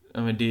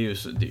 Ja, men det är ju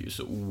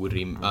så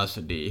orimligt.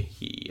 Alltså det är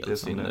helt Det är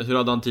som sinnes. det. Hur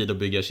hade han tid att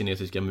bygga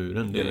kinesiska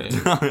muren?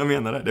 Jag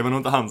menar det. Det var nog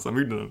inte han som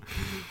byggde den.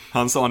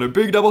 Han sa nu,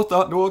 bygg där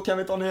borta, då kan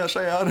vi ta ner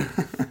tjejer.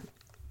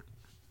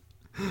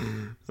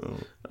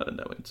 Ja, den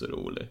där var inte så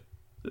rolig.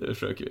 Det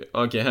försöker vi.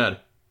 Okej, här.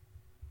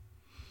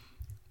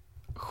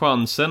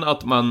 Chansen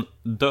att man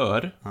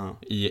dör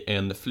i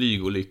en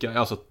flygolycka är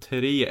alltså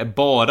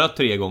bara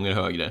 3 gånger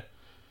högre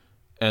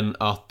än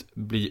att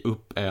bli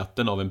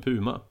uppäten av en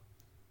puma.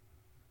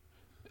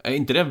 Är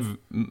inte det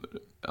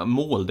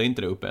mål? Det är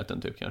inte det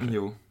uppäten typ kanske?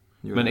 Jo.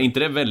 Men är inte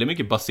det väldigt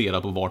mycket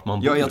baserat på vart man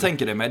bor? Ja, jag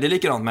tänker det med. Det är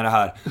likadant med det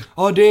här.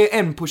 Ja, det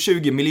är 1 på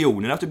 20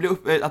 miljoner att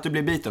du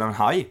blir biten av en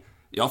haj.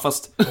 Ja,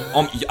 fast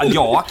om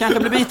jag kanske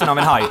blir biten av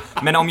en haj,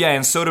 men om jag är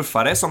en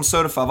surfare som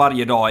surfar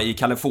varje dag i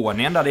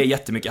Kalifornien där det är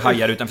jättemycket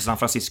hajar utanför San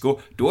Francisco,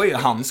 då är ju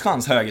hans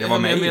chans högre än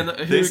vad mig. Jag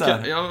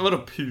menar, vadå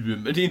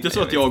pumor? Det är inte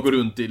så att jag går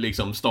runt i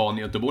liksom stan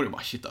i Göteborg och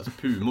bara shit, alltså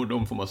pumor,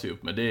 de får man se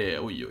upp med. Det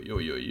är oj.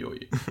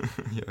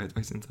 Jag vet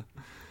faktiskt inte.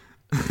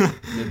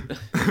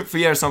 För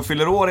er som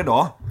fyller år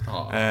idag,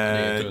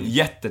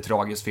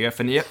 jättetragiskt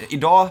för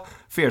idag,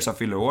 för er som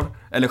fyller år,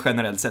 eller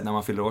generellt sett när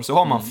man fyller år, så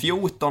har man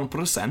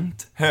 14%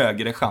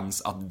 högre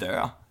chans att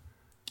dö.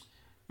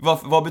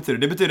 Vad betyder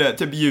det? Det betyder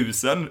typ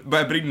ljusen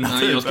börjar brinna.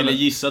 Nej, jag skulle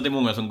gissa att det är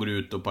många som går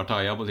ut och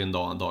partajar på sin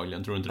dag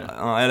antagligen, tror du inte det?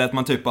 Ja, eller att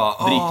man typ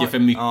bara dricker för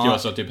mycket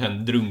och så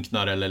typ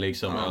drunknar eller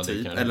liksom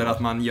typ. Eller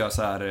att man gör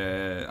så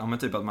här, men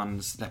typ att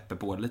man släpper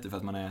på det lite för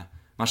att man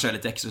kör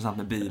lite extra snabbt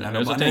med bilen.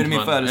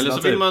 Eller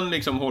så vill man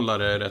liksom hålla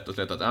det rätt och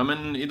slätt att ja,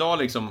 men idag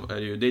liksom det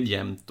är ett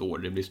jämnt år,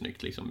 det blir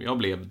snyggt liksom. Jag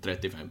blev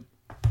 35.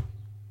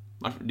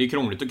 Det är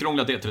krångligt att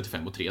krångla till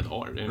 35 och 3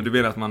 dagar. Men du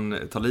menar att man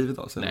tar livet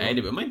av sig? Nej,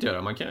 det behöver man inte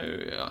göra. Man kan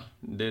ju,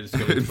 det ska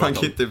vi man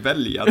kan inte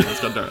välja att man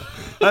ska dö.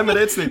 Nej, men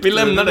det är ett snyggt. Vi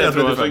lämnar det, jag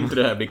tror jag inte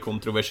det här blir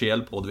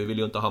kontroversiell podd. Vi vill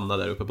ju inte hamna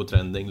där uppe på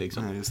trending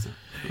liksom. Nej, just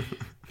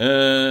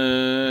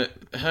det.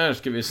 Här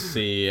ska vi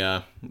se.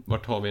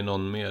 Vart har vi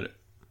någon mer?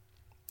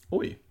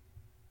 Oj.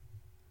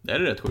 Det är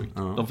rätt sjukt.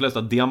 De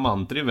flesta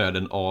diamanter i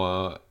världen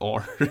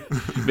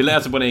vi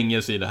läser på en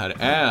engelsk sida här,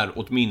 är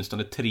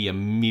åtminstone 3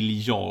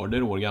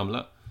 miljarder år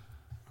gamla.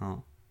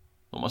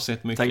 De har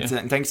sett mycket.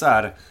 Tänk så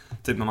här,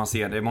 typ när man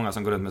ser, det är många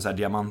som går runt med så här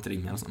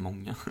diamantringar, så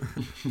många.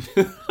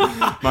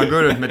 Man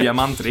går runt med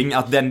diamantring,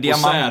 att den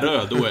diamant... Och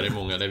Särö, då är det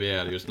många där vi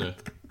är just nu.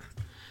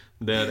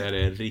 Där är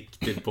det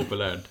riktigt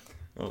populärt.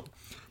 Ja.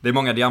 Det är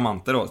många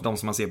diamanter då, de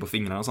som man ser på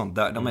fingrarna och sånt.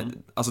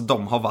 Alltså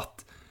de har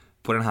varit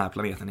på den här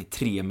planeten i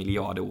 3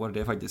 miljarder år. Det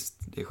är faktiskt,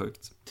 det är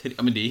sjukt.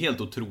 Ja, men det är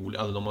helt otroligt,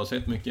 alltså de har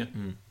sett mycket.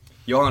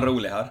 Jag har en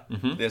rolig här.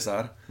 Det är så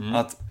här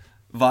att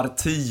var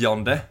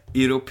 10:e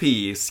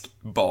europeisk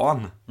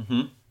barn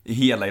i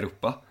hela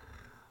Europa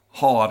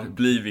har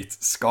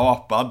blivit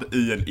skapad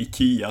i en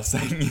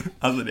Ikea-säng.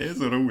 Alltså det är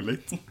så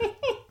roligt.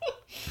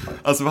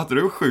 Alltså fattar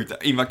du hur sjukt?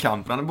 Ingvar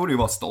Kamprad borde ju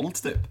vara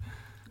stolt typ.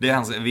 Det är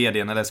hans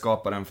vdn eller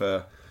skaparen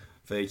för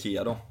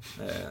Ikea då,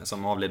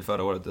 som avled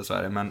förra året i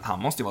Sverige. Men han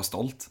måste ju vara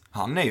stolt.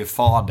 Han är ju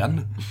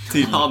fadern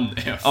till...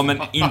 Ja,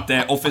 men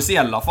inte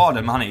officiella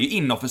fadern, men han är ju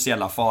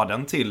inofficiella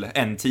fadern till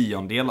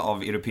 1/10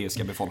 av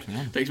europeiska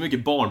befolkningen. Tänk så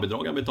mycket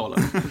barnbidrag han betalar.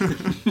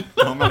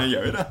 Ja, men han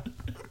gör ju det.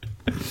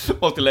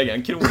 Måste lägga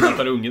en krona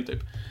per unge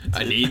typ.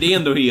 Nej, det är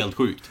ändå helt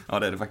sjukt. Ja,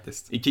 det är det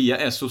faktiskt. Ikea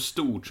är så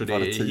stort så det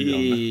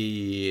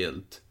är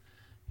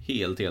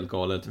helt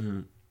galet.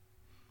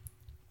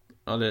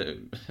 Ja,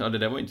 det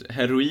där var inte...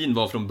 Heroin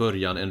var från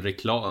början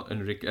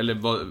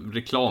var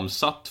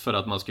reklamsatt för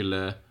att man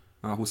skulle...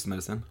 Ja,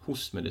 hostmedicin.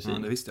 Hostmedicin. Ja,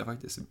 det visste jag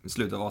faktiskt. I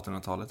slutet av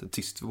 1800-talet. Ett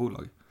tyst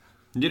bolag.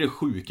 Det är det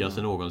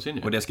sjukaste någonsin.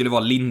 Ja. Och det skulle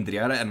vara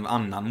lindrigare än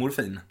annan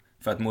morfin.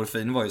 För att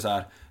morfin var ju så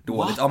här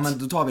dåligt. What? Ja, men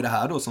då tar vi det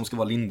här då som ska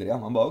vara lindriga.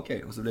 Man bara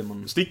okej. Och så blir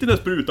man... Stick den där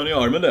sprutan i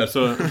armen där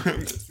så...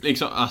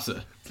 liksom, alltså.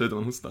 Slutar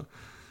man hosta.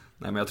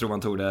 Nej, men jag tror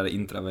man tog det här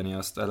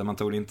intravenöst. Eller man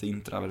tog det inte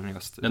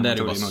intravenöst. Den där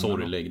är bara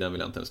sorglig. Den vill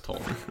jag inte ens ta.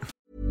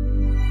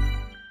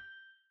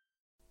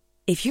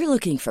 If you're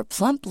looking for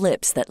plump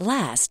lips that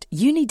last,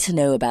 you need to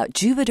know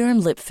about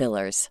Juvederm lip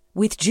fillers.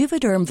 With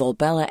Juvederm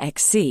Volbella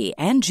XC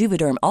and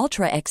Juvederm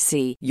Ultra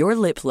XC, your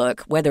lip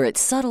look, whether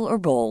it's subtle or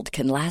bold,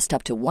 can last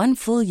up to 1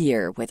 full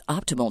year with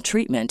optimal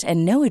treatment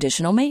and no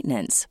additional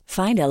maintenance.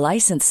 Find a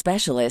licensed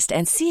specialist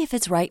and see if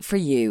it's right for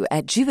you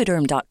at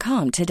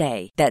Juvederm.com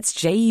today. That's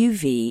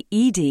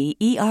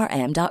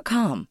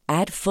JUVEDERM.com.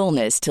 Add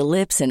fullness to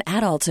lips in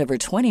adults over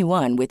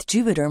 21 with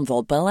Juvederm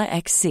Volbella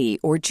XC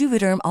or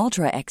Juvederm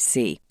Ultra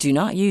XC. Do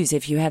not use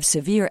if you have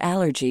severe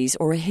allergies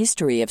or a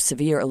history of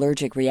severe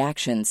allergic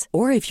reactions,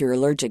 or if you're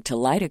allergic to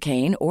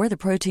lidocaine or the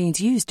proteins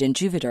used in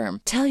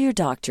Juvederm. Tell your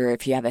doctor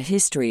if you have a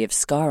history of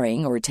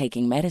scarring or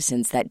taking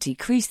medicines that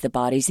decrease the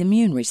body's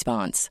immune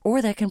response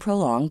or that can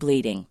prolong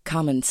bleeding.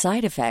 Common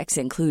side effects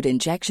include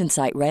injection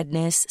site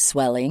redness,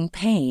 swelling,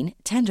 pain,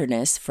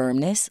 tenderness,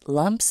 firmness,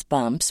 lumps,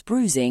 bumps,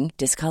 bruising,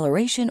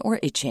 discoloration, or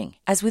itching.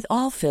 As with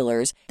all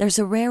fillers, there's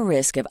a rare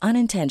risk of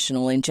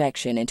unintentional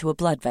injection into a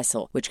blood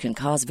vessel, which can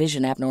cause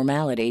vision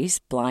abnormalities,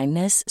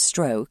 blindness,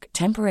 stroke,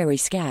 temporary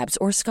scabs,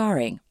 or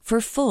scarring. For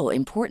full,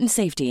 important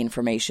safety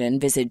information,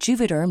 visit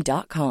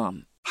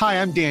Juvederm.com.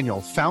 Hi, I'm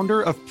Daniel,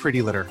 founder of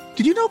Pretty Litter.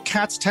 Did you know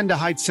cats tend to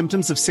hide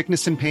symptoms of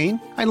sickness and pain?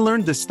 I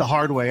learned this the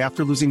hard way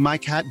after losing my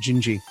cat,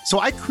 Gingy. So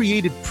I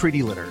created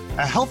Pretty Litter,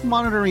 a health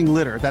monitoring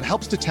litter that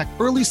helps detect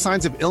early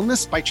signs of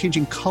illness by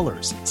changing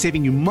colors,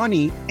 saving you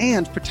money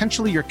and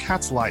potentially your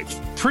cat's life.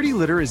 Pretty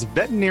Litter is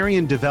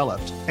veterinarian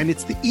developed, and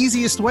it's the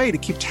easiest way to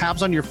keep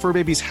tabs on your fur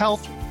baby's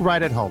health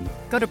right at home.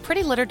 Go to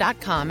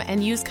prettylitter.com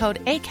and use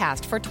code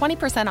ACAST for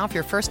 20% off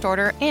your first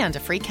order and a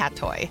free cat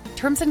toy.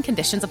 Terms and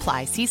conditions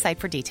apply. See site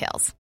for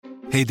details.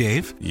 Hey,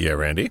 Dave. Yeah,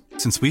 Randy.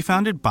 Since we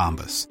founded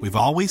Bombas, we've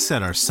always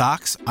said our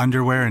socks,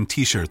 underwear, and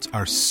T-shirts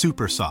are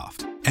super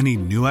soft. Any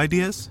new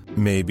ideas?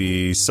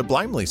 Maybe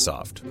sublimely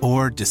soft.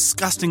 Or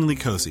disgustingly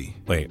cozy.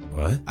 Wait,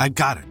 what? I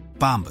got it.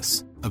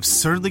 Bombas.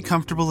 Absurdly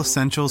comfortable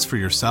essentials for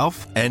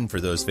yourself and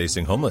for those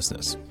facing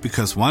homelessness.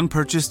 Because one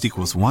purchased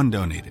equals one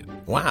donated.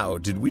 Wow,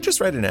 did we just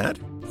write an ad?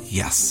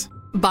 Yes.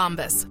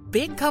 Bombas.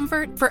 Big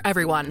comfort for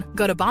everyone.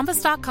 Go to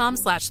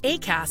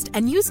bombas.com/ACAST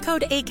and use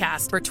code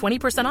ACAST for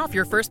 20% off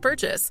your first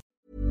purchase.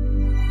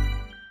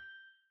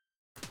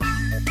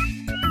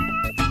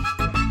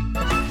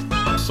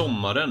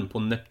 Sommaren på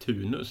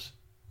Neptunus.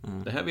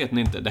 Det här vet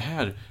ni inte. Det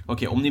här,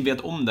 okej, om ni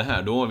vet om det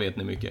här, då vet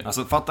ni mycket.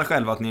 Alltså fatta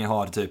själv att ni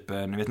har typ,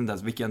 ni vet inte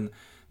ens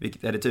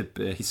vilket är det typ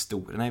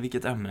historia? Nej,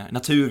 vilket ämne?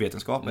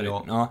 Naturvetenskap är det.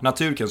 Ja,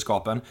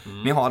 naturkunskapen.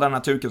 Ni har den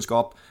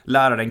naturkunskap.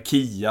 Läraren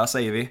Kia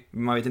säger vi.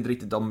 Man vet inte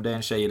riktigt om det är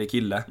en tjej eller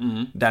kille.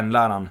 Den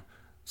läraren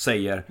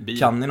säger, bil.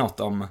 Kan ni något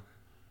om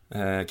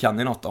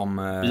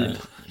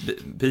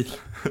bil?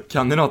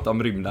 Kan ni något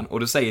om rymden? Och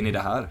då säger ni det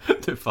här.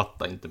 Du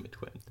fattar inte mitt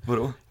skämt.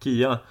 Vadå?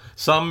 Kia.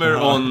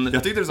 Summer on...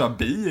 Jag tyckte du sa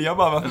bil. Jag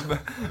bara...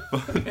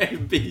 Nej,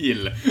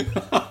 bil.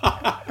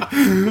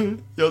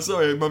 Jag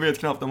sa ju, man vet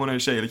knappt om hon är en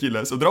tjej eller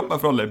kille. Så droppar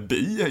från det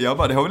bi. Jag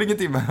bara, det har väl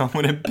ingenting med om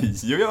hon är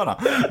bi att göra.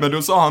 Men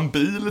då sa han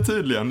bil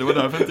tydligen. Det var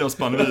därför inte jag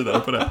spann vidare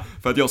på det.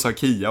 För att jag sa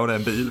Kia och det är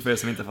en bil, för er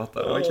som inte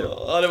fattar.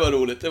 Ja, det var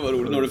roligt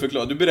när du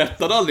förklarade. Du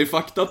berättade aldrig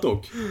faktat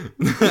dock.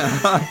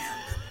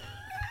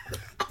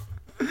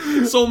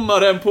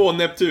 Sommaren på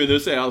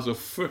Neptunus är alltså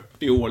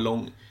 40 år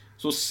lång.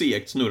 Så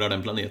segt snurrar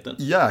den planeten.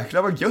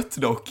 Jäklar vad gött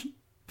dock.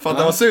 För att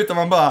det var så ut att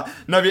man bara,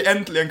 när vi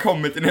äntligen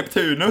kommer till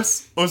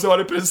Neptunus, och så har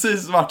det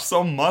precis varit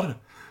sommar.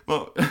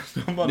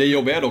 Det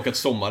jobbiga är dock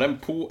att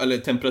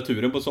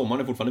temperaturen på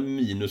sommaren är fortfarande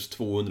minus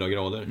 200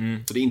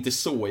 grader. Så det är inte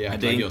så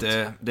jäkla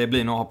gött. Det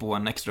blir nog att ha på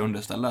en extra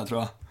underställ där,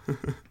 tror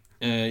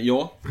jag.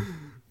 Ja.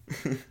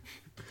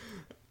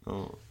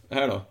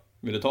 Här då,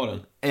 vill du ta den?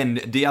 En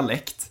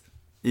dialekt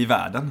i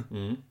världen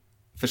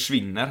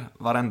försvinner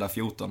varenda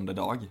 14:e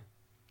dag.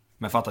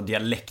 Men fatta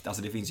dialekt,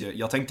 alltså det finns ju,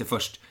 jag tänkte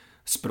först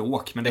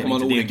språk, men det är inte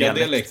det. Olika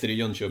dialekter i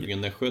Jönköping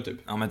och Nässjö typ.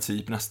 Ja, men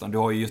typ nästan. Du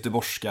har ju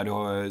göteborgska, du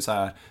har så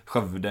här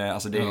Skövde,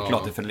 alltså det är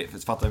klart det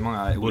fattar hur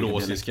många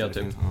boråsiska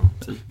typ. Ja,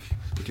 typ.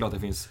 Det är klart det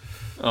finns.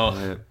 Ja.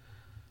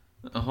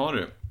 Jaha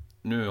du.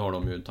 Nu har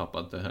de ju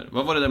tappat det här.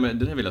 Vad var det där med,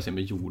 det där vill jag se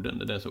med jorden.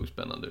 Det där såg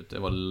spännande ut. Det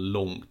var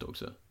långt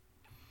också.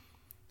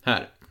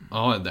 Här.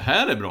 Ja, det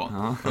här är bra.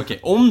 Ja. Okej,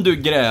 om du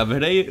gräver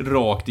dig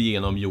rakt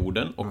igenom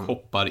jorden och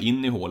hoppar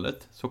in i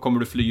hålet, så kommer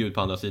du flyga ut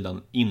på andra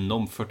sidan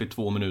inom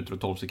 42 minuter och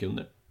 12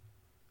 sekunder.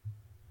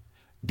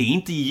 Det är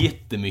inte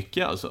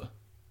jättemycket alltså.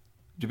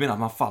 Du menar att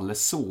man faller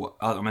så,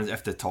 men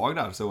efter ett tag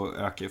där så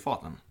ökar ju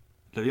farten?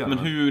 Men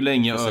hur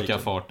länge ökar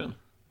farten?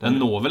 Den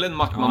når väl en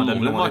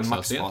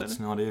maxfart?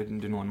 Ja,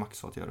 det når en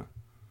maxfart, gör det.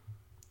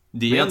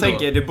 Men jag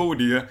tänker, det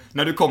borde ju,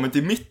 när du kommer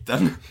till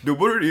mitten, då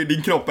borde ju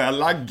din kropp börja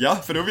lagga,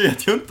 för då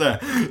vet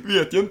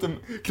ju inte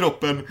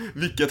kroppen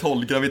vilket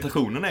håll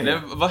gravitationen är. Men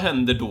vad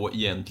händer då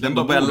egentligen?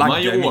 Då borde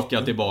man ju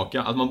åka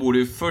tillbaka. Att man borde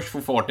ju först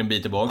få fart en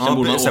bit tillbaka,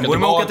 sen borde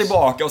man åka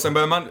tillbaka och sen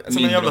börjar man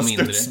som en jävla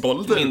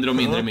studsboll typ. Mindre och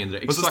mindre.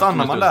 Och så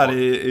stannar man där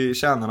i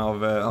kärnan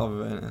av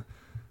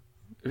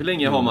Hur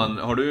länge har man,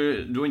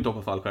 du har inte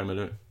hoppat fallskärm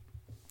eller?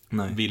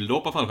 Nej. Vill du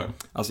hoppa fallskärm?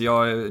 Alltså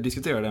jag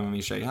diskuterade det med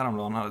min tjej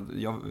häromdagen.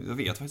 Jag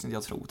vet faktiskt inte,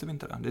 jag tror typ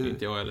inte det.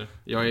 Inte jag heller.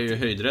 Jag är ju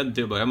höjdrädd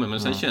till att börja med, men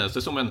sen känns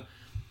det som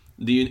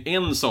det är ju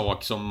en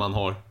sak som man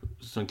har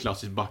som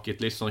klassisk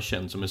bucket list som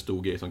känns som en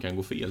stor grej som kan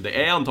gå fel.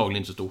 Det är antagligen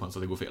inte så stor chans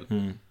att det går fel.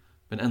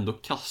 Men ändå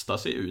kasta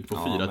sig ut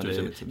på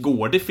 4000. Typ...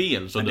 Går det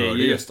fel så dör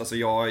det. Just, alltså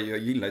jag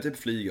gillar ju typ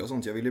flyga och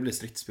sånt. Jag vill ju bli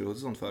stridspilot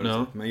och sånt förut.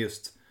 Ja. Men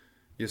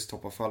just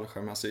hoppa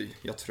fallskärm, alltså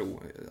jag tror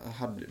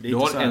det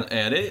är, så här,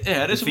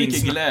 är det så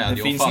mycket glädje?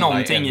 Det finns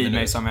någonting i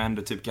mig som jag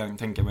ändå typ kan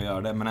tänka mig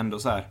göra det, men ändå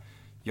så här,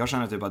 jag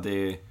känner typ att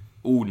det är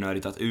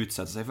onödigt att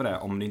utsätta sig för det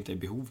om det inte är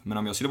behov. Men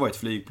om jag skulle vara i ett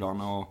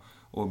flygplan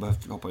och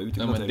behövt hoppa ut i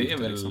Ja, men kvarteret. det är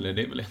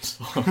väl en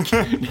sak.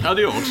 Det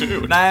hade jag också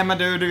gjort. Nej, men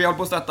du, vi håller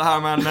på att stötta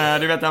här,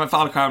 men du vet det här med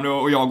fallskärm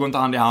och jag går inte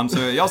hand i hand, så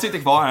jag sitter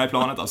kvar här i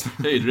planet alltså.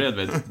 Höjdrädd,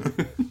 vet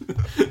du.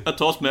 Jag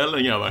tar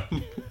smällen, grabbar.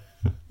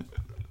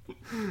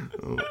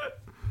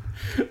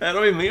 Här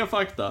har vi mer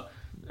fakta.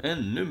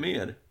 Ännu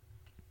mer.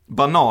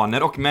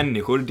 Bananer och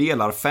människor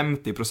delar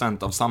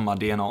 50% av samma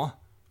DNA.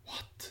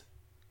 What?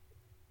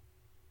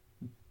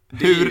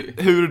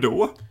 Hur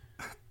då?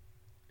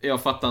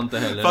 Jag fattar inte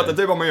heller. Fattar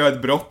typ om man gör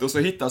ett brott och så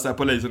hittar så här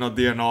polisen något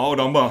DNA och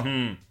de bara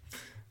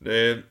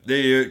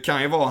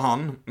kan ju vara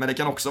han, men det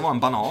kan också vara en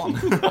banan.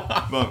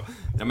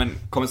 Ja, men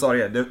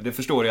kommissarie, det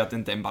förstår jag att det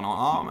inte är en banan.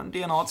 Ja, men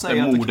DNA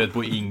säger att mordet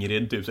på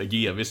Ingrid, typ så här,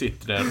 GV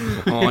sitter där.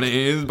 Ja, det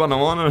är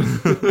bananer.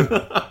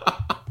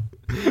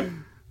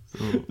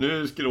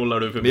 Nu scrollar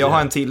du förbi. Men jag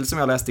har en till som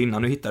jag läste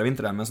innan, nu hittar vi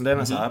inte den, men så det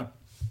är så här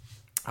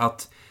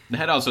att det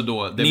här är alltså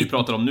då det vi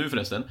pratar om nu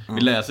förresten.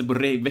 Vi läser på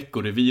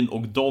Veckorevyn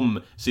och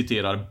de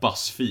citerar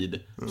BuzzFeed.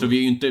 Så vi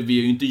är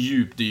ju inte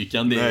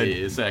djupdykande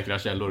i säkra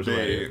källor, så är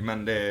det ju.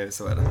 Men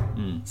så är det.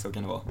 Så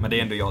kan det vara. Men det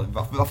är ändå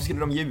varför skulle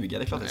de ljuga?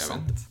 Det är klart det är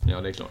sant.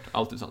 Ja, det är klart.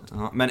 Allt är sant.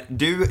 Ja, men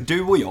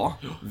du och jag,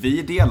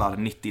 vi delar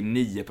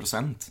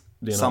 99%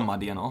 samma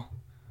DNA.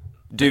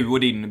 Du och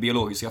din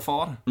biologiska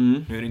far.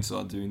 Nu är det inte så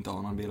att du inte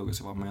har någon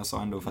biologisk far, men jag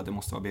sa ändå för att det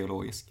måste vara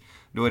biologisk.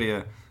 Då är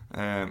det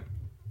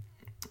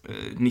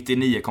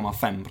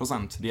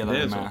 99,5% delar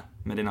du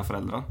med dina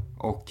föräldrar.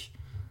 Och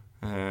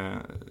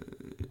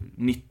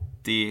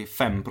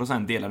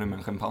 95% delar du med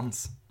en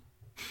schimpans.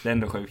 Det är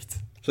ändå sjukt.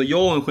 Så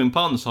jag och en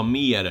schimpans har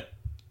mer.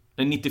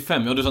 Nej,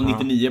 95, ja du sa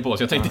 99 på,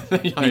 så jag tänkte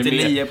jag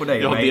 99 på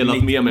dig. Jag har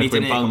delat mer med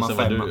schimpansen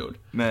vad du gjort.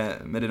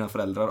 Med dina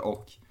föräldrar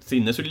och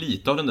Sinne så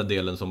lite av den där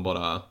delen som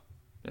bara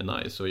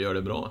är nice och gör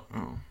det bra.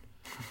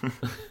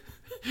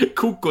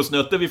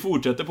 Kokosnötter, vi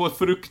fortsätter på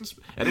frukt.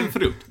 Är det en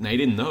frukt? Nej,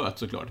 det är nöt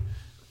såklart.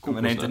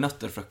 Men det är inte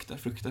nötter,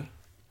 frukter.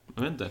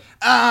 Jag vet inte.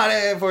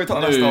 Det får vi ta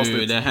nästa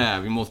avsnitt. Det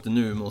här,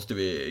 nu måste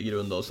vi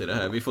grunda oss i det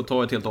här. Vi får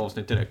ta ett helt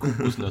avsnitt till det.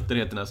 Kokosnötter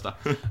heter nästa.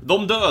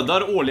 De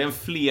dödar årligen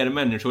fler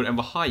människor än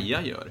vad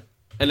hajar gör.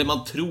 Eller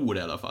man tror det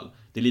i alla fall.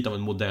 Det är lite av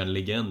en modern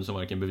legend som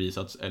varken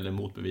bevisats eller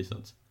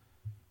motbevisats.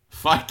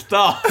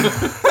 Fakta!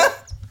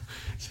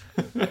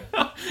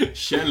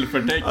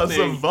 Källförteckning.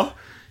 Alltså, va?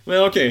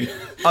 Men okej.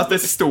 Att det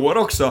står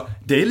också,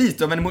 det är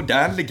lite av en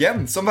modern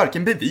legend som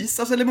varken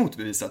bevisas eller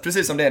motbevisas.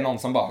 Precis som det är någon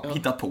som bara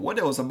hittat på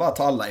det och så bara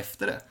tar alla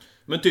efter det.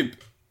 Men typ,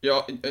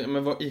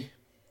 men vad i?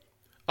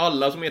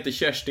 Alla som heter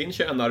Kerstin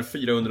tjänar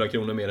 400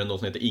 kronor mer än de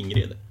som heter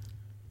Ingrid.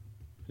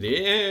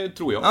 Det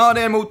tror jag. Ja,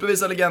 det är en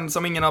motbevisad legend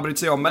som ingen har brytt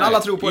sig om. Men alla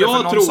tror på det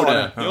för någon sa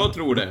det. Jag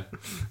tror det.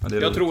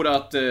 Jag tror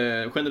att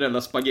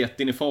generella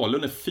spagettin i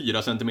Falun är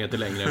 4 centimeter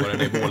längre än vad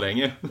den är i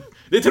Borlänge.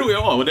 Det tror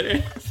jag, och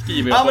det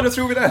skriver jag på. Ja, men då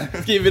tror vi det.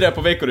 Skriver vi det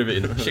på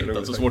Veckorevyn. Shit,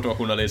 alltså svårt att vara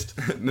journalist.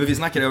 Men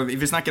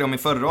vi snackade om i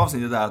förra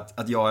avsnittet där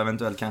att jag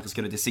eventuellt kanske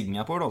skulle till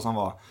Singapore då, som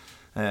var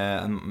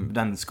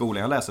den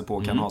skolan jag läser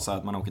på kan ha så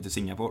att man åker till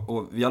Singapore.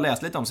 Och vi har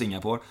läst lite om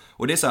Singapore.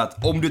 Och det är så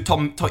att om du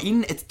tar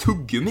in ett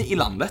tuggummi i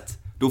landet,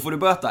 då får du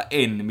böta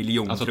 1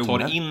 miljon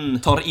kronor.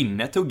 Tar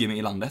in ett tuggummi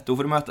i landet, då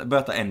får du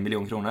böta 1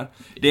 miljon kronor.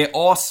 Det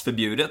är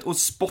asförbjudet att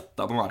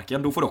spotta på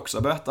marken, då får du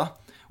också böta.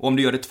 Och om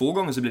du gör det 2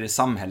 gånger så blir det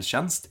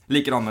samhällstjänst.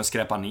 Likadant med att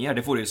skräpa ner,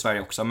 det får du i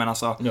Sverige också. Men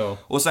alltså,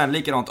 och sen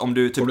likadant om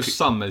du typ... Får du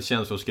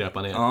samhällstjänst för att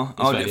skräpa ner i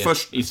Sverige?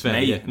 Först, i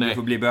Sverige? Nej, du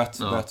får bli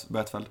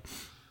bötfälld.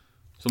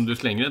 Så om du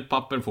slänger ett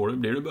papper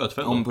blir du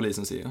bötfälld? Om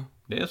polisen ser det.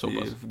 Det är så pass.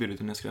 Det är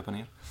förbjudet att skräpa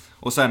ner.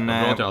 Och sen... Bra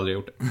att jag aldrig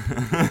gjort det.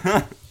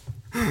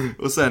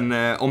 Och sen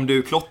om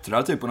du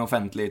klottrar typ på en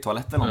offentlig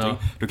toalett eller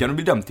någonting, då kan du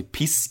bli dömd till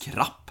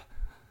piskrapp.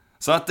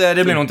 Så att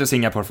det blir nog inte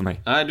Singapore för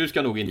mig. Nej, du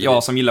ska nog inte.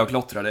 Jag som gillar att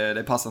klottra,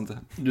 det passar inte.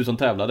 Du som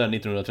tävlade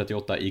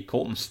 1938 i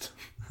konst.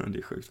 Det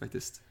är sjukt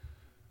faktiskt.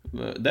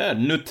 Där,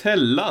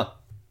 Nutella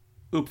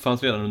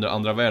uppfanns redan under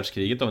andra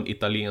världskriget av en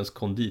italiensk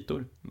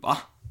konditor. Va?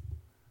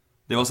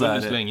 Det var så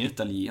här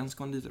italiensk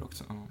konditor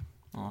också.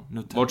 Ja,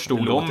 vart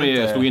stod de?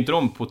 Stod inte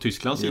de på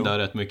Tysklands sida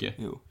rätt mycket?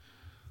 Jo.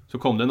 Så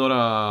kom det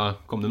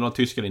några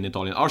tyskar in i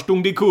Italien.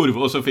 Achtung die Kurve,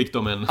 och så fick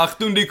de en...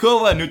 Achtung die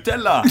Kurve,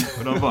 Nutella!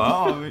 Och de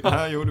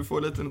bara, du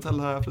får lite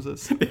Nutella här,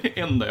 precis. Det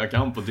är enda jag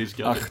kan på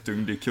tyska.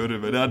 Achtung die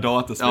Kurve, det här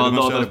dataspelet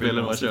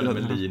man kör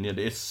med linjer.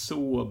 Det är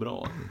så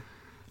bra.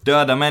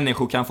 Döda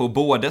människor kan få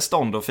både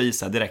stånd och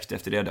fisa direkt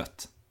efter det är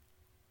dött.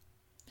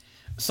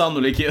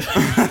 Sannolikhet.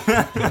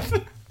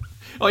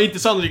 Ja, inte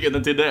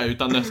sannolikheten till det,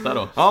 utan nästa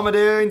då. Ja, men det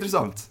är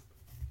intressant.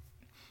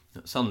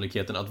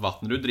 Sannolikheten att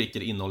vattnet du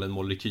dricker innehåller en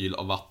molekyl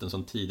av vatten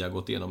som tidigare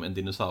gått igenom en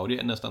dinosaurie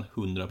är nästan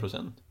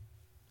 100%.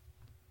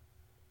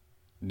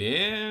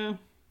 Det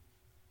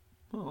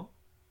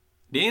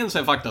är en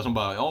sån fakta som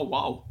bara,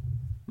 wow.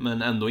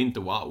 Men ändå inte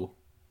wow.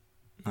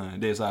 Nej,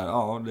 det är så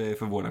här, det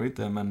förvånar mig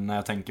inte, men när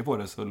jag tänker på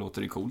det så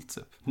låter det coolt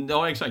typ.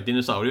 Ja, exakt,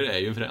 dinosaurier är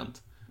ju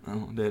fränt. Ja,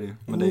 det är det,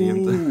 men det är ju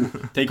inte.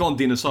 Tänk om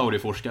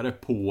dinosaurieforskare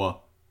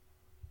på,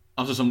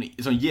 alltså som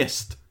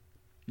gäst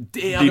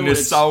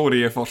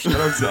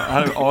Dinosaurieforskare också.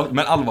 Ja,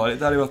 men allvarligt,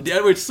 det hade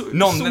varit så...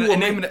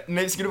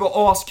 Nej, skulle det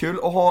vara askul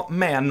att ha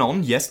med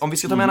någon gäst. Om vi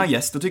ska ta med någon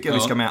gäst, då tycker jag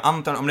vi ska med,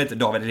 antagligen om det inte är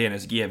David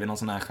Hellenius GV, någon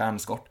sån här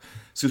stjärnskott.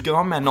 Så ska vi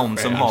ha med någon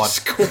som har...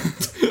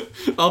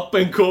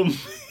 Appen kom.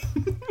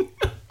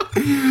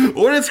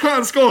 Årets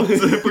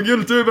stjärnskott på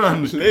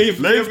Guldtuben. Leif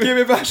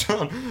GW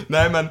Persson.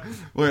 Nej, men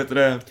vad heter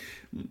det?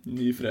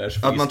 Ny fräsch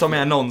fisk. Att man tar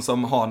med någon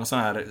som har någon sån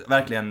här,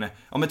 verkligen,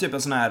 ja men typ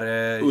en sån här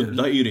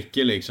udda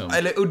yrke liksom.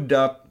 Eller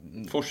udda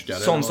forskare.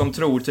 Sån som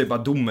tror typ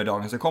att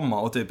domedagen ska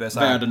komma och typ är så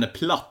här, världen är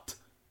platt.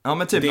 Ja,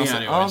 men typ det någon,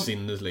 är ju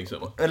sinnes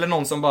liksom. Eller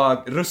någon som bara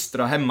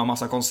rustrar hemma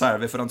massa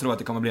konserver för de tror att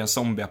det kommer bli en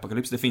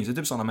zombieapokalyps. Det finns ju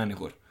typ såna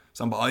människor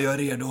som bara, jag är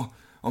redo.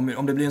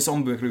 Om det blir en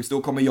zombieapokalyps,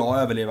 då kommer jag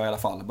överleva i alla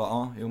fall. Bara,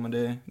 ja, jo men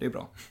det är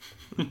bra.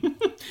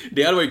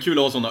 Det hade varit kul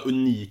att ha såna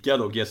unika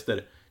då gäster.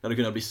 Det hade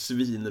kunnat bli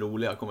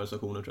svinroliga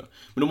konversationer, tror jag.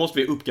 Men då måste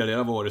vi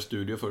uppgradera vår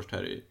studio först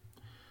här i,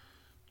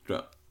 tror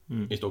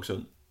jag, i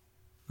Stocksund.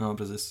 Ja,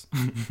 precis.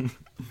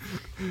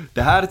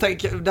 det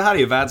här är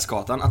ju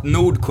världskartan. Att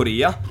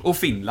Nordkorea och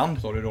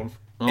Finland Sorry, Rolf.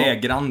 är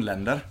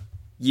grannländer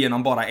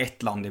genom bara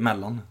ett land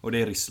emellan. Och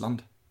det är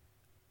Ryssland.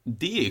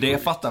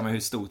 Det fattar man hur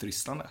stort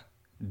Ryssland är.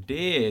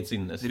 Det är ett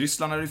sinnes. I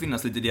Ryssland har det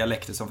finnas lite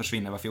dialekter som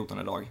försvinner var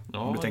 14:e dag. Ja,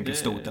 om du tänker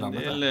stort i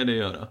landet. Det lär det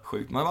göra.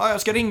 Sjukt. Men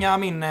jag ska ringa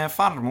min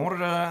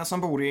farmor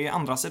som bor i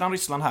andra sidan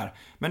Ryssland här.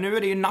 Men nu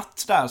är det ju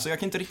natt där, så jag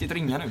kan inte riktigt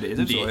ringa nu. Det är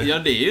typ så. Ja,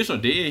 det är ju så.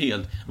 Det är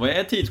helt... Vad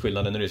är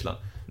tidsskillnaden i Ryssland?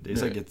 Det är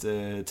säkert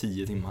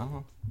 10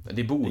 timmar.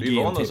 Det borde ju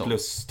vara något sånt.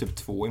 Plus typ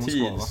 2 i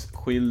Moskva, va?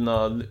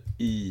 Tidsskillnad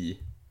i...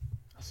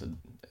 Alltså,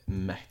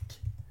 Mac.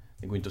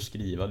 Det går inte att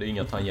skriva. Det är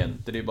inga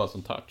tangenter. Det är bara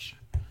som touch.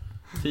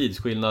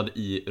 Tidsskillnad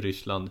i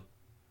Ryssland.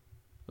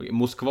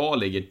 Moskva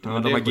ligger... Ja,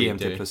 de har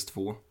GMT plus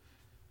 2.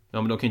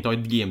 Ja, men de kan inte ha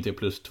ett GMT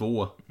plus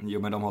 2. Jo,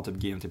 men de har typ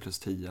GMT plus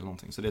 10 eller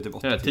någonting. Så det är typ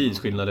 8 timmar.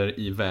 Tidsskillnader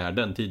i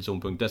världen.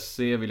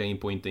 Tidszon.se vill jag in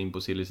på, inte in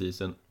på silly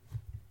season.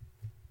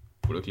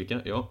 Får du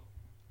klicka? Ja.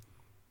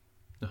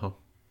 Jaha.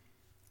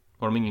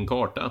 Har de ingen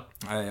karta?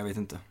 Nej, jag vet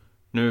inte.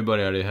 Nu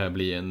börjar det här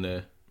bli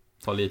en...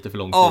 ta lite för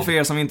lång tid. Ja, för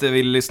er som inte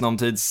vill lyssna om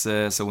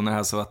tidszoner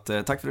här, så att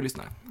tack för att du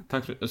lyssnar.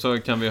 Tack för, så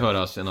kan vi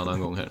höras en annan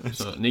gång här.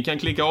 Så ni kan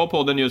klicka av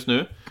podden just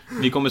nu.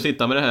 Vi kommer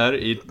sitta med det här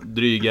i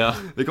dryga...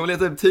 Vi kommer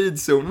leta upp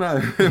tidszoner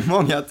här. Hur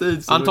många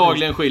tidszoner?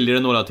 Antagligen skiljer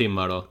det några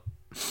timmar då.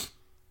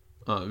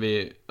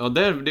 Ja,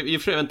 där... I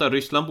och för sig, vänta,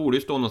 Ryssland borde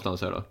ju stå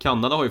någonstans här då.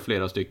 Kanada har ju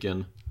flera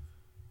stycken...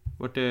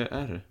 Vart är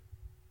R?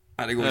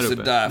 Ja, det går så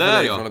där.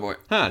 Där, ja.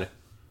 Här.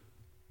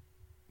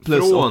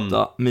 Plus från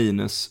 8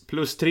 minus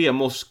plus 3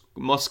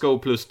 Moskva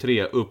plus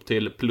 3 upp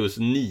till plus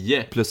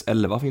 9. Plus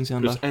 11 finns ju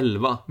ändå. Plus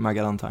 11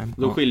 Magadan time.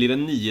 Då skiljer det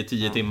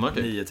 9-10 timmar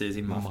typ. 9-10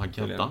 timmar.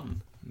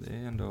 Magadan. Det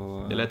är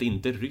ändå... Det lät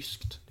inte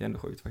ryskt. Det är ändå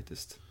sjukt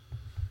faktiskt.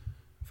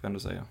 Får jag ändå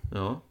säga.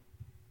 Ja.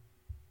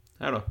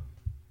 Här då.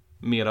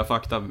 Mera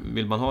fakta,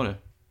 vill man ha det?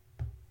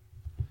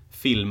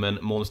 Filmen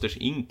Monsters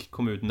Inc.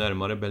 kom ut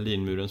närmare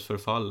Berlinmurens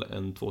förfall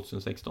än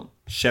 2016.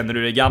 Känner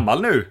du dig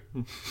gammal nu?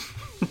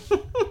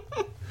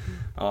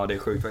 Ja, det är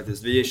sjukt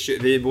faktiskt.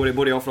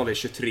 Både jag och Frolle är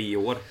 23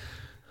 år.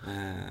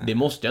 Det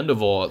måste ändå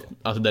vara...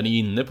 Alltså den är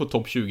inne på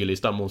topp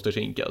 20-listan Monsters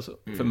Inc. Alltså,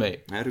 för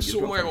mig.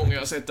 Så många gånger jag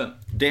har sett den.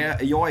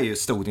 Jag är ju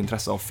stort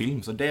intresse av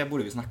film, så det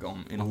borde vi snacka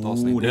om i något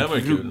avsnitt. Det är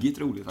ruggigt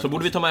roligt faktiskt. Så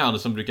borde vi ta med han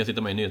som brukar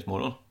sitta med i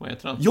Nyhetsmorgon. Vad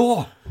heter han?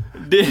 Ja!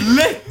 Det är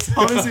lätt!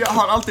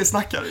 Han alltid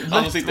snackar.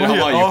 Han sitter i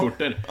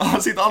Hawaii-skjortor.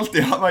 Han sitter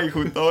alltid i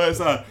Hawaii-skjortor och är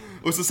så här.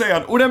 Och så säger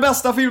han, och den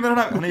bästa filmen den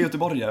här... Han är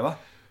göteborgare, va?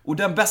 Och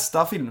den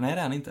bästa filmen, nej det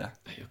är han inte.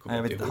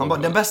 Jag vet inte. Han bara,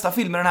 den bästa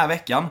filmen den här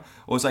veckan.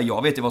 Och så här,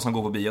 jag vet ju vad som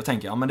går på bio och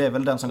tänker, ja men det är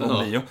väl den som går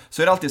på bio.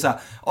 Så är det alltid så här,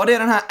 ja det är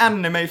den här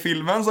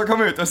anime-filmen som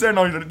kom ut. Och så är det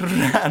någon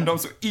random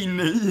så in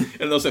i.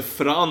 Eller någon så här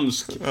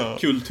fransk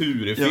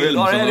kulturfilm.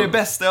 Ja, det är det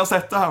bästa jag har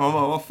sett det här. Man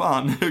bara, vad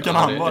fan, hur kan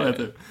han vara det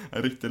typ?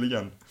 En riktig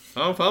legend.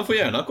 Ja, han får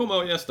gärna komma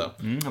och gästa.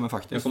 Ja, men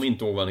faktiskt. Jag kommer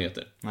inte ihåg vad han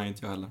heter. Nej,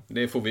 inte jag heller.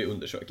 Det får vi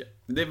undersöka.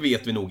 Det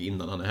vet vi nog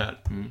innan han är här.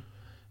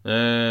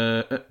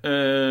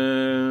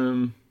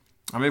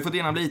 Ja, men vi har fått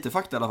igenom lite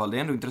fakta i alla fall. Det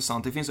är ändå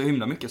intressant. Det finns så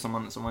himla mycket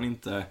som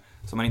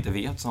man inte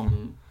vet,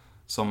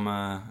 som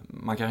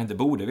man kanske inte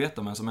borde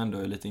veta, men som ändå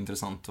är lite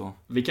intressant.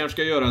 Vi kanske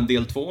ska göra en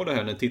del 2 det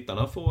här när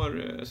tittarna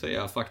får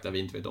säga fakta vi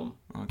inte vet om.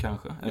 Ja,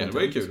 kanske. Ja, det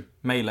var ju kul.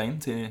 Maila in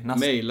till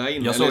nästa. Maila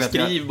in, eller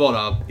skriv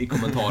bara i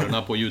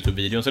kommentarerna på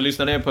YouTube-videon. Så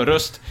lyssnar ni på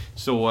röst,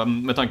 så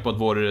med tanke på att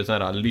vår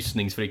sån här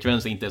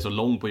lyssningsfrekvens inte är så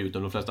lång på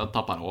YouTube, de flesta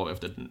tappar av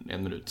efter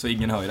 1 minut. Så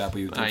ingen hör det här på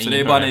YouTube. Nej, så det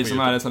är bara ni som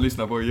är det som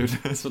lyssnar på ljud.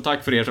 Så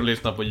tack för er som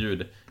lyssnar på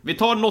ljud. Vi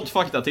tar något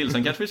fakta till,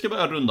 sen kanske vi ska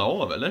börja runda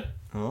av, eller?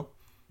 Ja.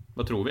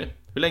 Vad tror vi?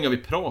 Hur länge har vi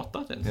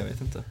pratat ens? Jag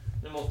vet inte.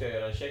 Nu måste jag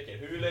göra en check.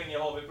 Hur länge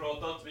har vi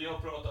pratat? Vi har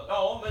pratat...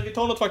 Ja, men vi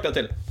tar något fakta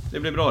till. Det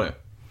blir bra det.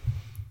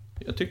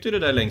 Jag tyckte det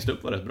där längst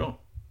upp var rätt bra.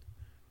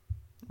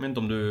 Jag vet inte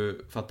om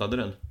du fattade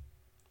den.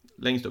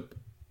 Längst upp.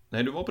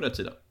 Nej, du var på rätt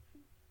sida.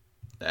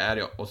 Där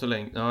ja. Och så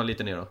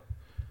lite ner då.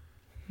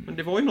 Men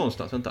det var ju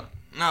någonstans, vänta.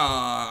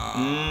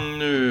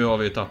 Nu har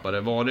vi tappat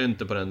det. Var det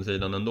inte på den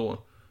sidan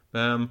ändå?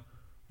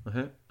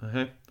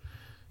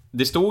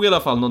 Det stod i alla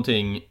fall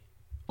någonting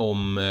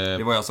om...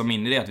 Det var jag som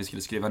min idé att vi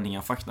skulle skriva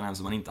ner fakta här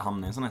så man inte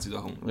hamnar i en sån här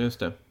situation. Just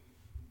det.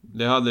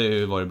 Det hade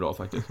ju varit bra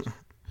faktiskt.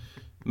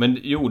 Men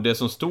jo, det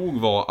som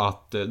stod var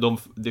att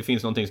det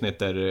finns någonting som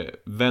heter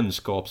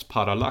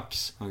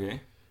vänskapsparallax.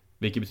 Okej.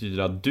 Vilket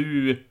betyder att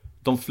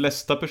de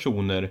flesta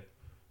personer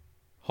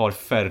har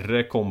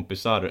färre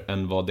kompisar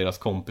än vad deras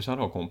kompisar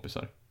har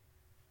kompisar.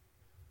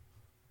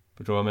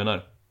 Förstår du vad jag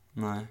menar?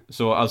 Nej.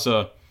 Så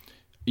alltså,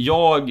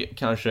 jag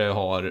kanske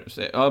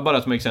har,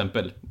 bara som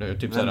exempel,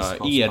 typ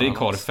såhär, Erik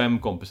har 5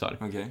 kompisar.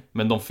 Okay.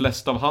 Men de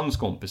flesta av hans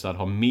kompisar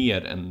har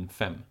mer än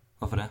 5.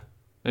 Varför det?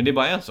 Men det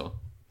bara är så.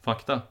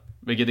 Fakta.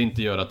 Vilket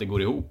inte gör att det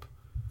går ihop.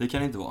 Det kan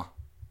det inte vara.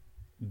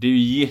 Det är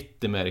ju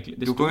jättemärkligt.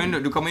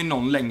 Du kommer ju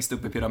någon längst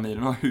upp i pyramiden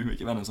och har hur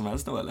mycket vänner som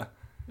helst då, eller?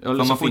 Ja,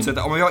 om man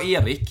fortsätter, om jag har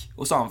Erik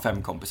och så har han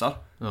 5 kompisar.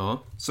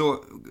 Ja. Så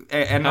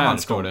är en av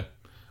hans står det.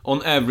 On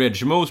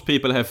average, most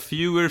people have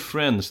fewer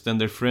friends than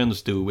their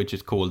friends do, which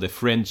is called the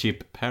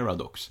friendship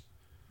paradox.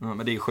 Ja,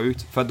 men det är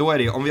sjukt. För då är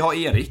det, om vi har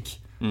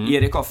Erik,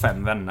 Erik har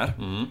 5 vänner.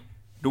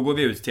 Då går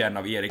vi ut till en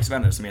av Eriks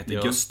vänner som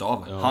heter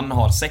Gustav. Ja. Han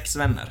har 6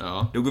 vänner.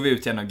 Ja. Då går vi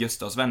ut till en av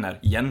Gustavs vänner,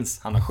 Jens.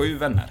 Han har 7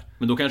 vänner.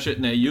 Men då kanske,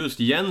 nej just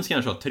Jens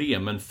kanske har 3,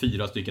 men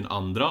 4 stycken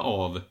andra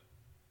av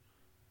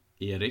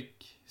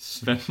Erik,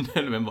 Sven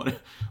eller vem var det,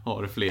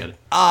 har fler.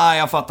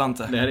 Jag fattar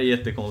inte. Det här är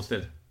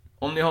jättekonstigt.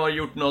 Om ni har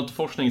gjort något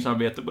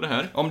forskningsarbete på det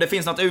här. Om det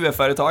finns något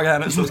UF-företag här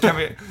nu så kan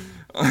vi...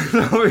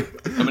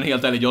 Ja, men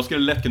helt ärligt, jag skulle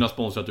lätt kunna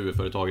sponsra ett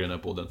UF-företag i den här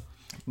podden.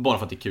 Bara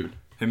för att det är kul.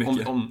 Hur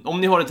mycket?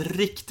 Om ni har ett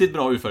riktigt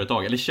bra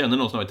UF-företag, eller känner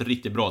någon som har ett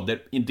riktigt bra,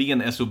 där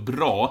idén är så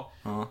bra.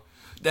 Ja.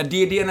 Där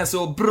idén är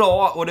så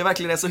bra och det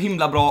verkligen är så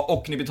himla bra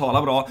och ni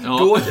betalar bra. Ja.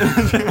 Då...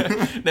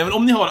 Nej, men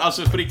om ni har,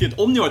 alltså på riktigt,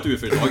 om ni har ett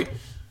UF-företag,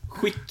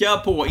 skicka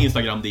på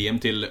Instagram DM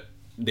till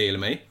det eller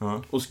mig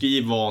och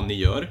skriv vad ni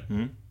gör.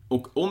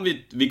 Och om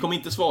vi kommer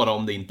inte svara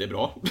om det inte är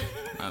bra.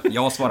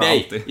 Jag svarar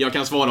alltid. Jag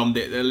kan svara om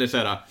det, eller så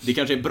här, det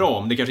kanske är bra,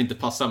 om det kanske inte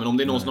passar, men om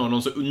det är någon som har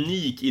någon så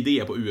unik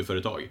idé på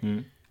UF-företag.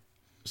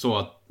 Så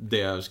att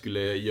det skulle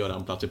göra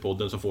en plats i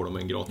podden, så får de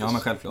en gratis. Ja,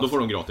 men självklart. Då får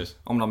de gratis.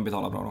 Om de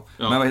betalar bra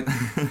då. Ja. Men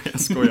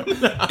jag skojar.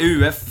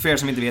 UF, för er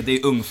som inte vet, det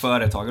är ung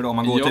företagare då. Om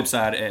man går typ så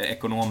här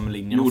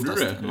ekonomlinjen. Gjorde du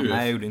det? Nej,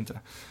 jag gjorde inte det.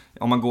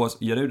 Om man går,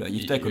 gör du det?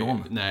 Gick du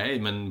ekonom? Nej,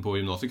 men på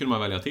gymnasiet kunde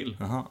man välja till.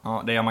 Jaha,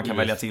 ja, det är man kan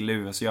välja till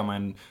UF, så gör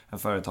man en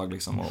företag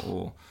liksom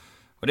och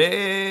det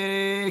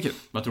är kul.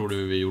 Vad tror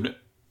du vi gjorde?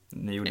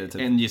 Ni gjorde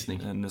typ en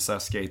gissning. En så här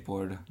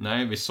skateboard.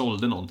 Nej, vi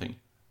sålde någonting.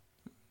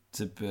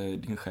 Typ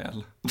din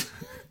själ.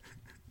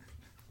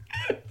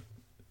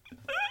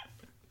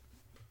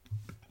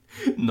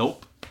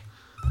 Nope.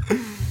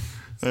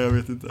 Jag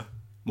vet inte.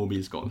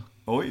 Mobilskal.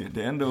 Oj,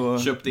 det är ändå...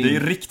 Det är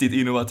riktigt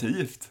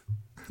innovativt.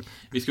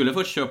 Vi skulle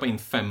först köpa in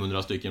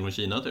 500 stycken från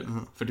Kina typ,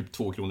 för typ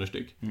 2 kronor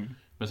styck.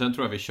 Men sen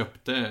tror jag vi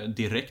köpte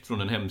direkt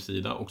från en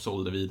hemsida och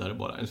sålde vidare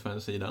bara, en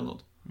svensk sida eller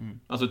något.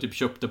 Alltså typ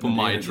köpte på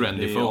My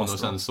Trendy Phone och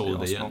sen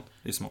sålde igen.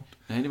 Det är smart.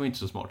 Nej, det var inte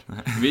så smart.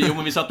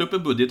 Men vi satte upp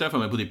en budget där för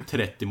mig på typ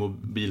 30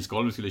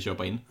 mobilskal vi skulle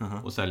köpa in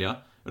och sälja.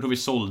 Jag tror vi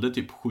sålde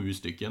typ 7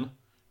 stycken.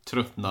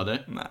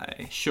 Tröttnade.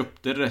 Nej.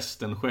 Köpte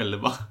resten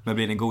själva. Men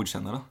blir ni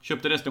godkända då?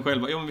 Köpte resten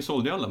själva. Ja, men vi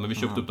sålde ju alla, men vi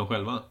köpte upp dem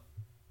själva.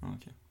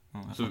 Okej.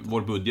 Så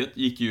vår budget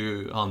gick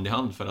ju hand i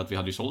hand, för att vi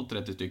hade ju sålt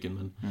 30 stycken,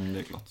 men det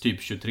är klart.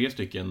 Typ 23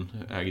 stycken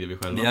ägde vi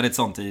själva. Vi hade ett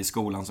sånt i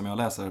skolan som jag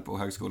läser på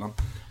högskolan.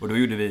 Och då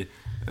gjorde vi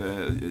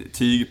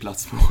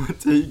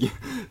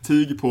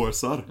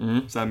tygpåsar.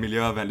 Så här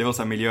miljövänlig. Det var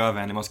så här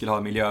miljövänlig, man skulle ha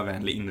en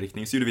miljövänlig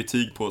inriktning. Så gjorde vi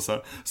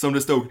tygpåsar som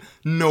det stod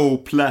 "No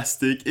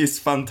plastic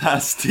is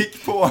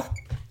fantastic" på.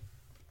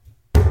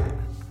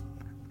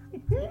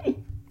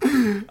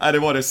 Nej, det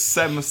var det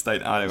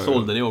sämsta.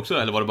 Sålde ni också,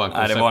 eller var det bara en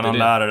koncept? Nej, det var någon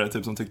lärare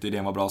typ som tyckte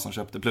idén var bra som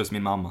köpte, plus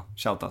min mamma.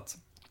 Shoutout.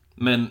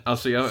 Men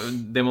alltså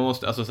det man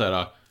måste, alltså så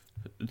här,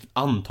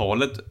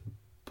 antalet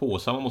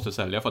påsar man måste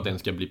sälja för att den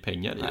ska bli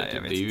pengar i.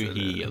 Nej, det är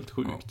ju helt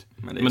sjukt.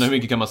 Ja, men hur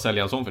mycket kan man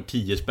sälja en sån för?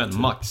 10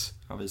 spänn max?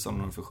 Ja, vi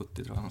sålde den för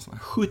 70 tror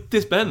jag.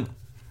 70 spänn?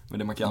 Men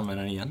det man kan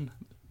använda den igen.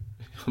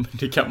 Men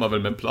det kan man väl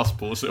med en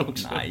plastpåse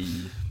också? Nej,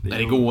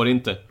 det går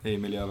inte. Det är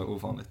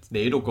miljöovanligt. Det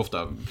är ju dock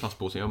ofta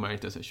plastpåsen, jag har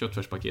märkt det.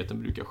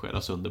 Köttfärspaketen brukar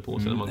skära sönder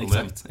påsen när man går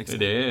exakt, med.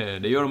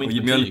 Det gör de inte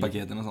med tyg.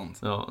 Mjölkpaketen och sånt.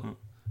 Ja,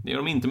 det gör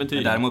de inte med tyg.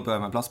 Men däremot börjar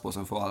med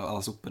plastpåsen få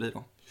alla sopor i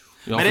då.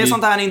 Ja, men det är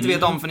sånt här ni inte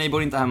vet om, för ni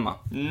bor inte hemma.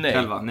 Nej.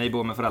 Själva, ni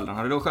bor med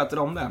föräldrarna. Då sköter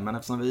de det, men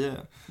eftersom vi är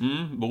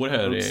bor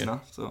här vuxna,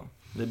 så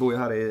vi bor ju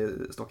här i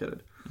Stockaryd.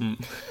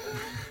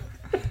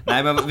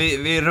 Nej, men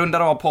vi rundar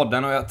av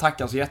podden och jag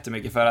tackar så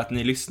jättemycket för att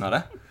ni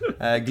lyssnade.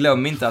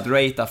 Glöm inte att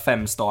ratea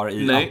 5-star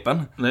i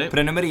appen. Nej.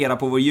 Prenumerera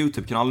på vår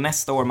YouTube-kanal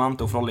nästa år,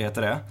 Mante och Frolle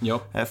heter det.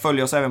 Ja.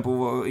 Följ oss även på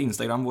vår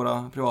Instagram,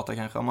 våra privata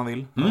kanske, om man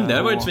vill. Det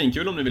har varit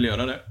svinkul om ni vill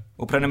göra det.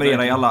 Och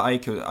prenumerera i alla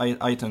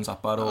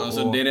iTunes-appar.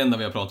 Alltså, det är det enda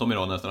vi har pratat om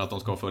idag nästan, att de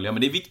ska följa.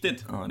 Men det är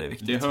viktigt. Ja, det är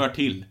viktigt. Det hör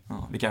till.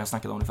 Ja, vi kan ha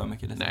snackat om det för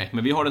mycket. Lite. Nej,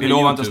 men vi har den vi här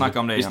lovar YouTube. Inte att snacka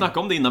om det igen. Vi snackade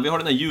om det innan. Vi har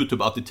den här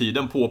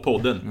YouTube-attityden på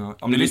podden. Ja.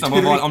 Om ni lyssnar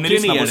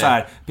på så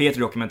här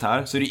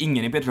P3-dokumentär, så är det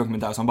ingen i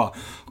P3-dokumentär som bara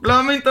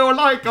 "Glöm inte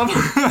att likea".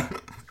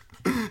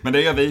 Men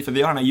det gör vi, för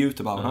vi har den här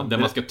YouTube-auran. Där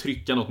man ska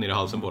trycka något ner i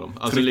halsen på dem.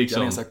 Alltså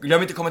liksom...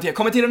 Glöm inte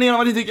kommentera ner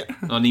vad ni tycker.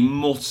 Ja, ni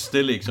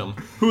måste liksom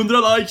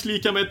 100 likes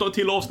lika med ett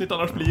till avsnitt,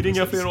 annars blir det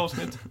inga fler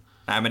avsnitt.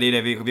 Nej, men det är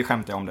det, vi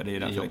skämtar om det, det är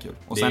därför det är kul.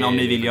 Och sen om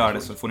ni vill göra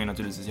det så får ni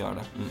naturligtvis göra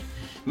det.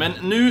 Men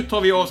nu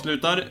tar vi och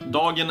avslutar.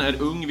 Dagen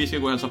är ung, vi ska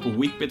gå och hälsa på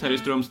Whippet här i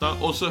Strömstad.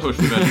 Och så hörs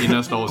vi väl i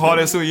nästa avsnitt. Ha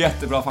det så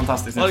jättebra,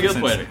 fantastiskt. Ha det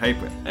gött på er. Hej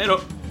på er. Hej då.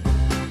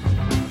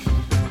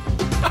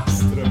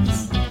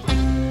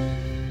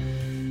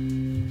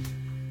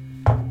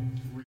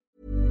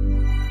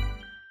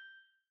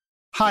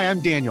 Hi,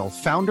 I'm Daniel,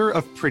 founder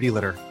of Pretty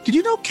Litter. Did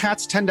you know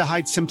cats tend to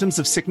hide symptoms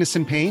of sickness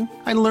and pain?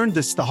 I learned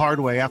this the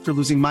hard way after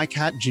losing my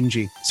cat,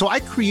 Gingy. So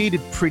I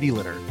created Pretty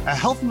Litter, a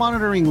health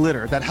monitoring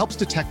litter that helps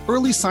detect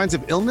early signs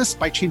of illness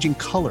by changing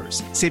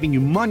colors, saving you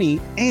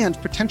money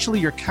and potentially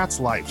your cat's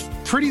life.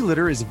 Pretty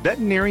Litter is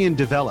veterinarian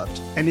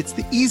developed, and it's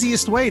the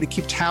easiest way to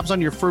keep tabs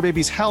on your fur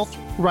baby's health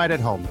right at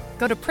home.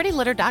 Go to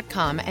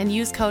prettylitter.com and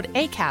use code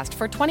ACAST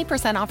for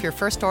 20% off your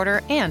first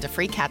order and a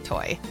free cat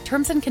toy.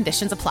 Terms and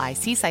conditions apply.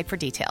 See site for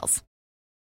details.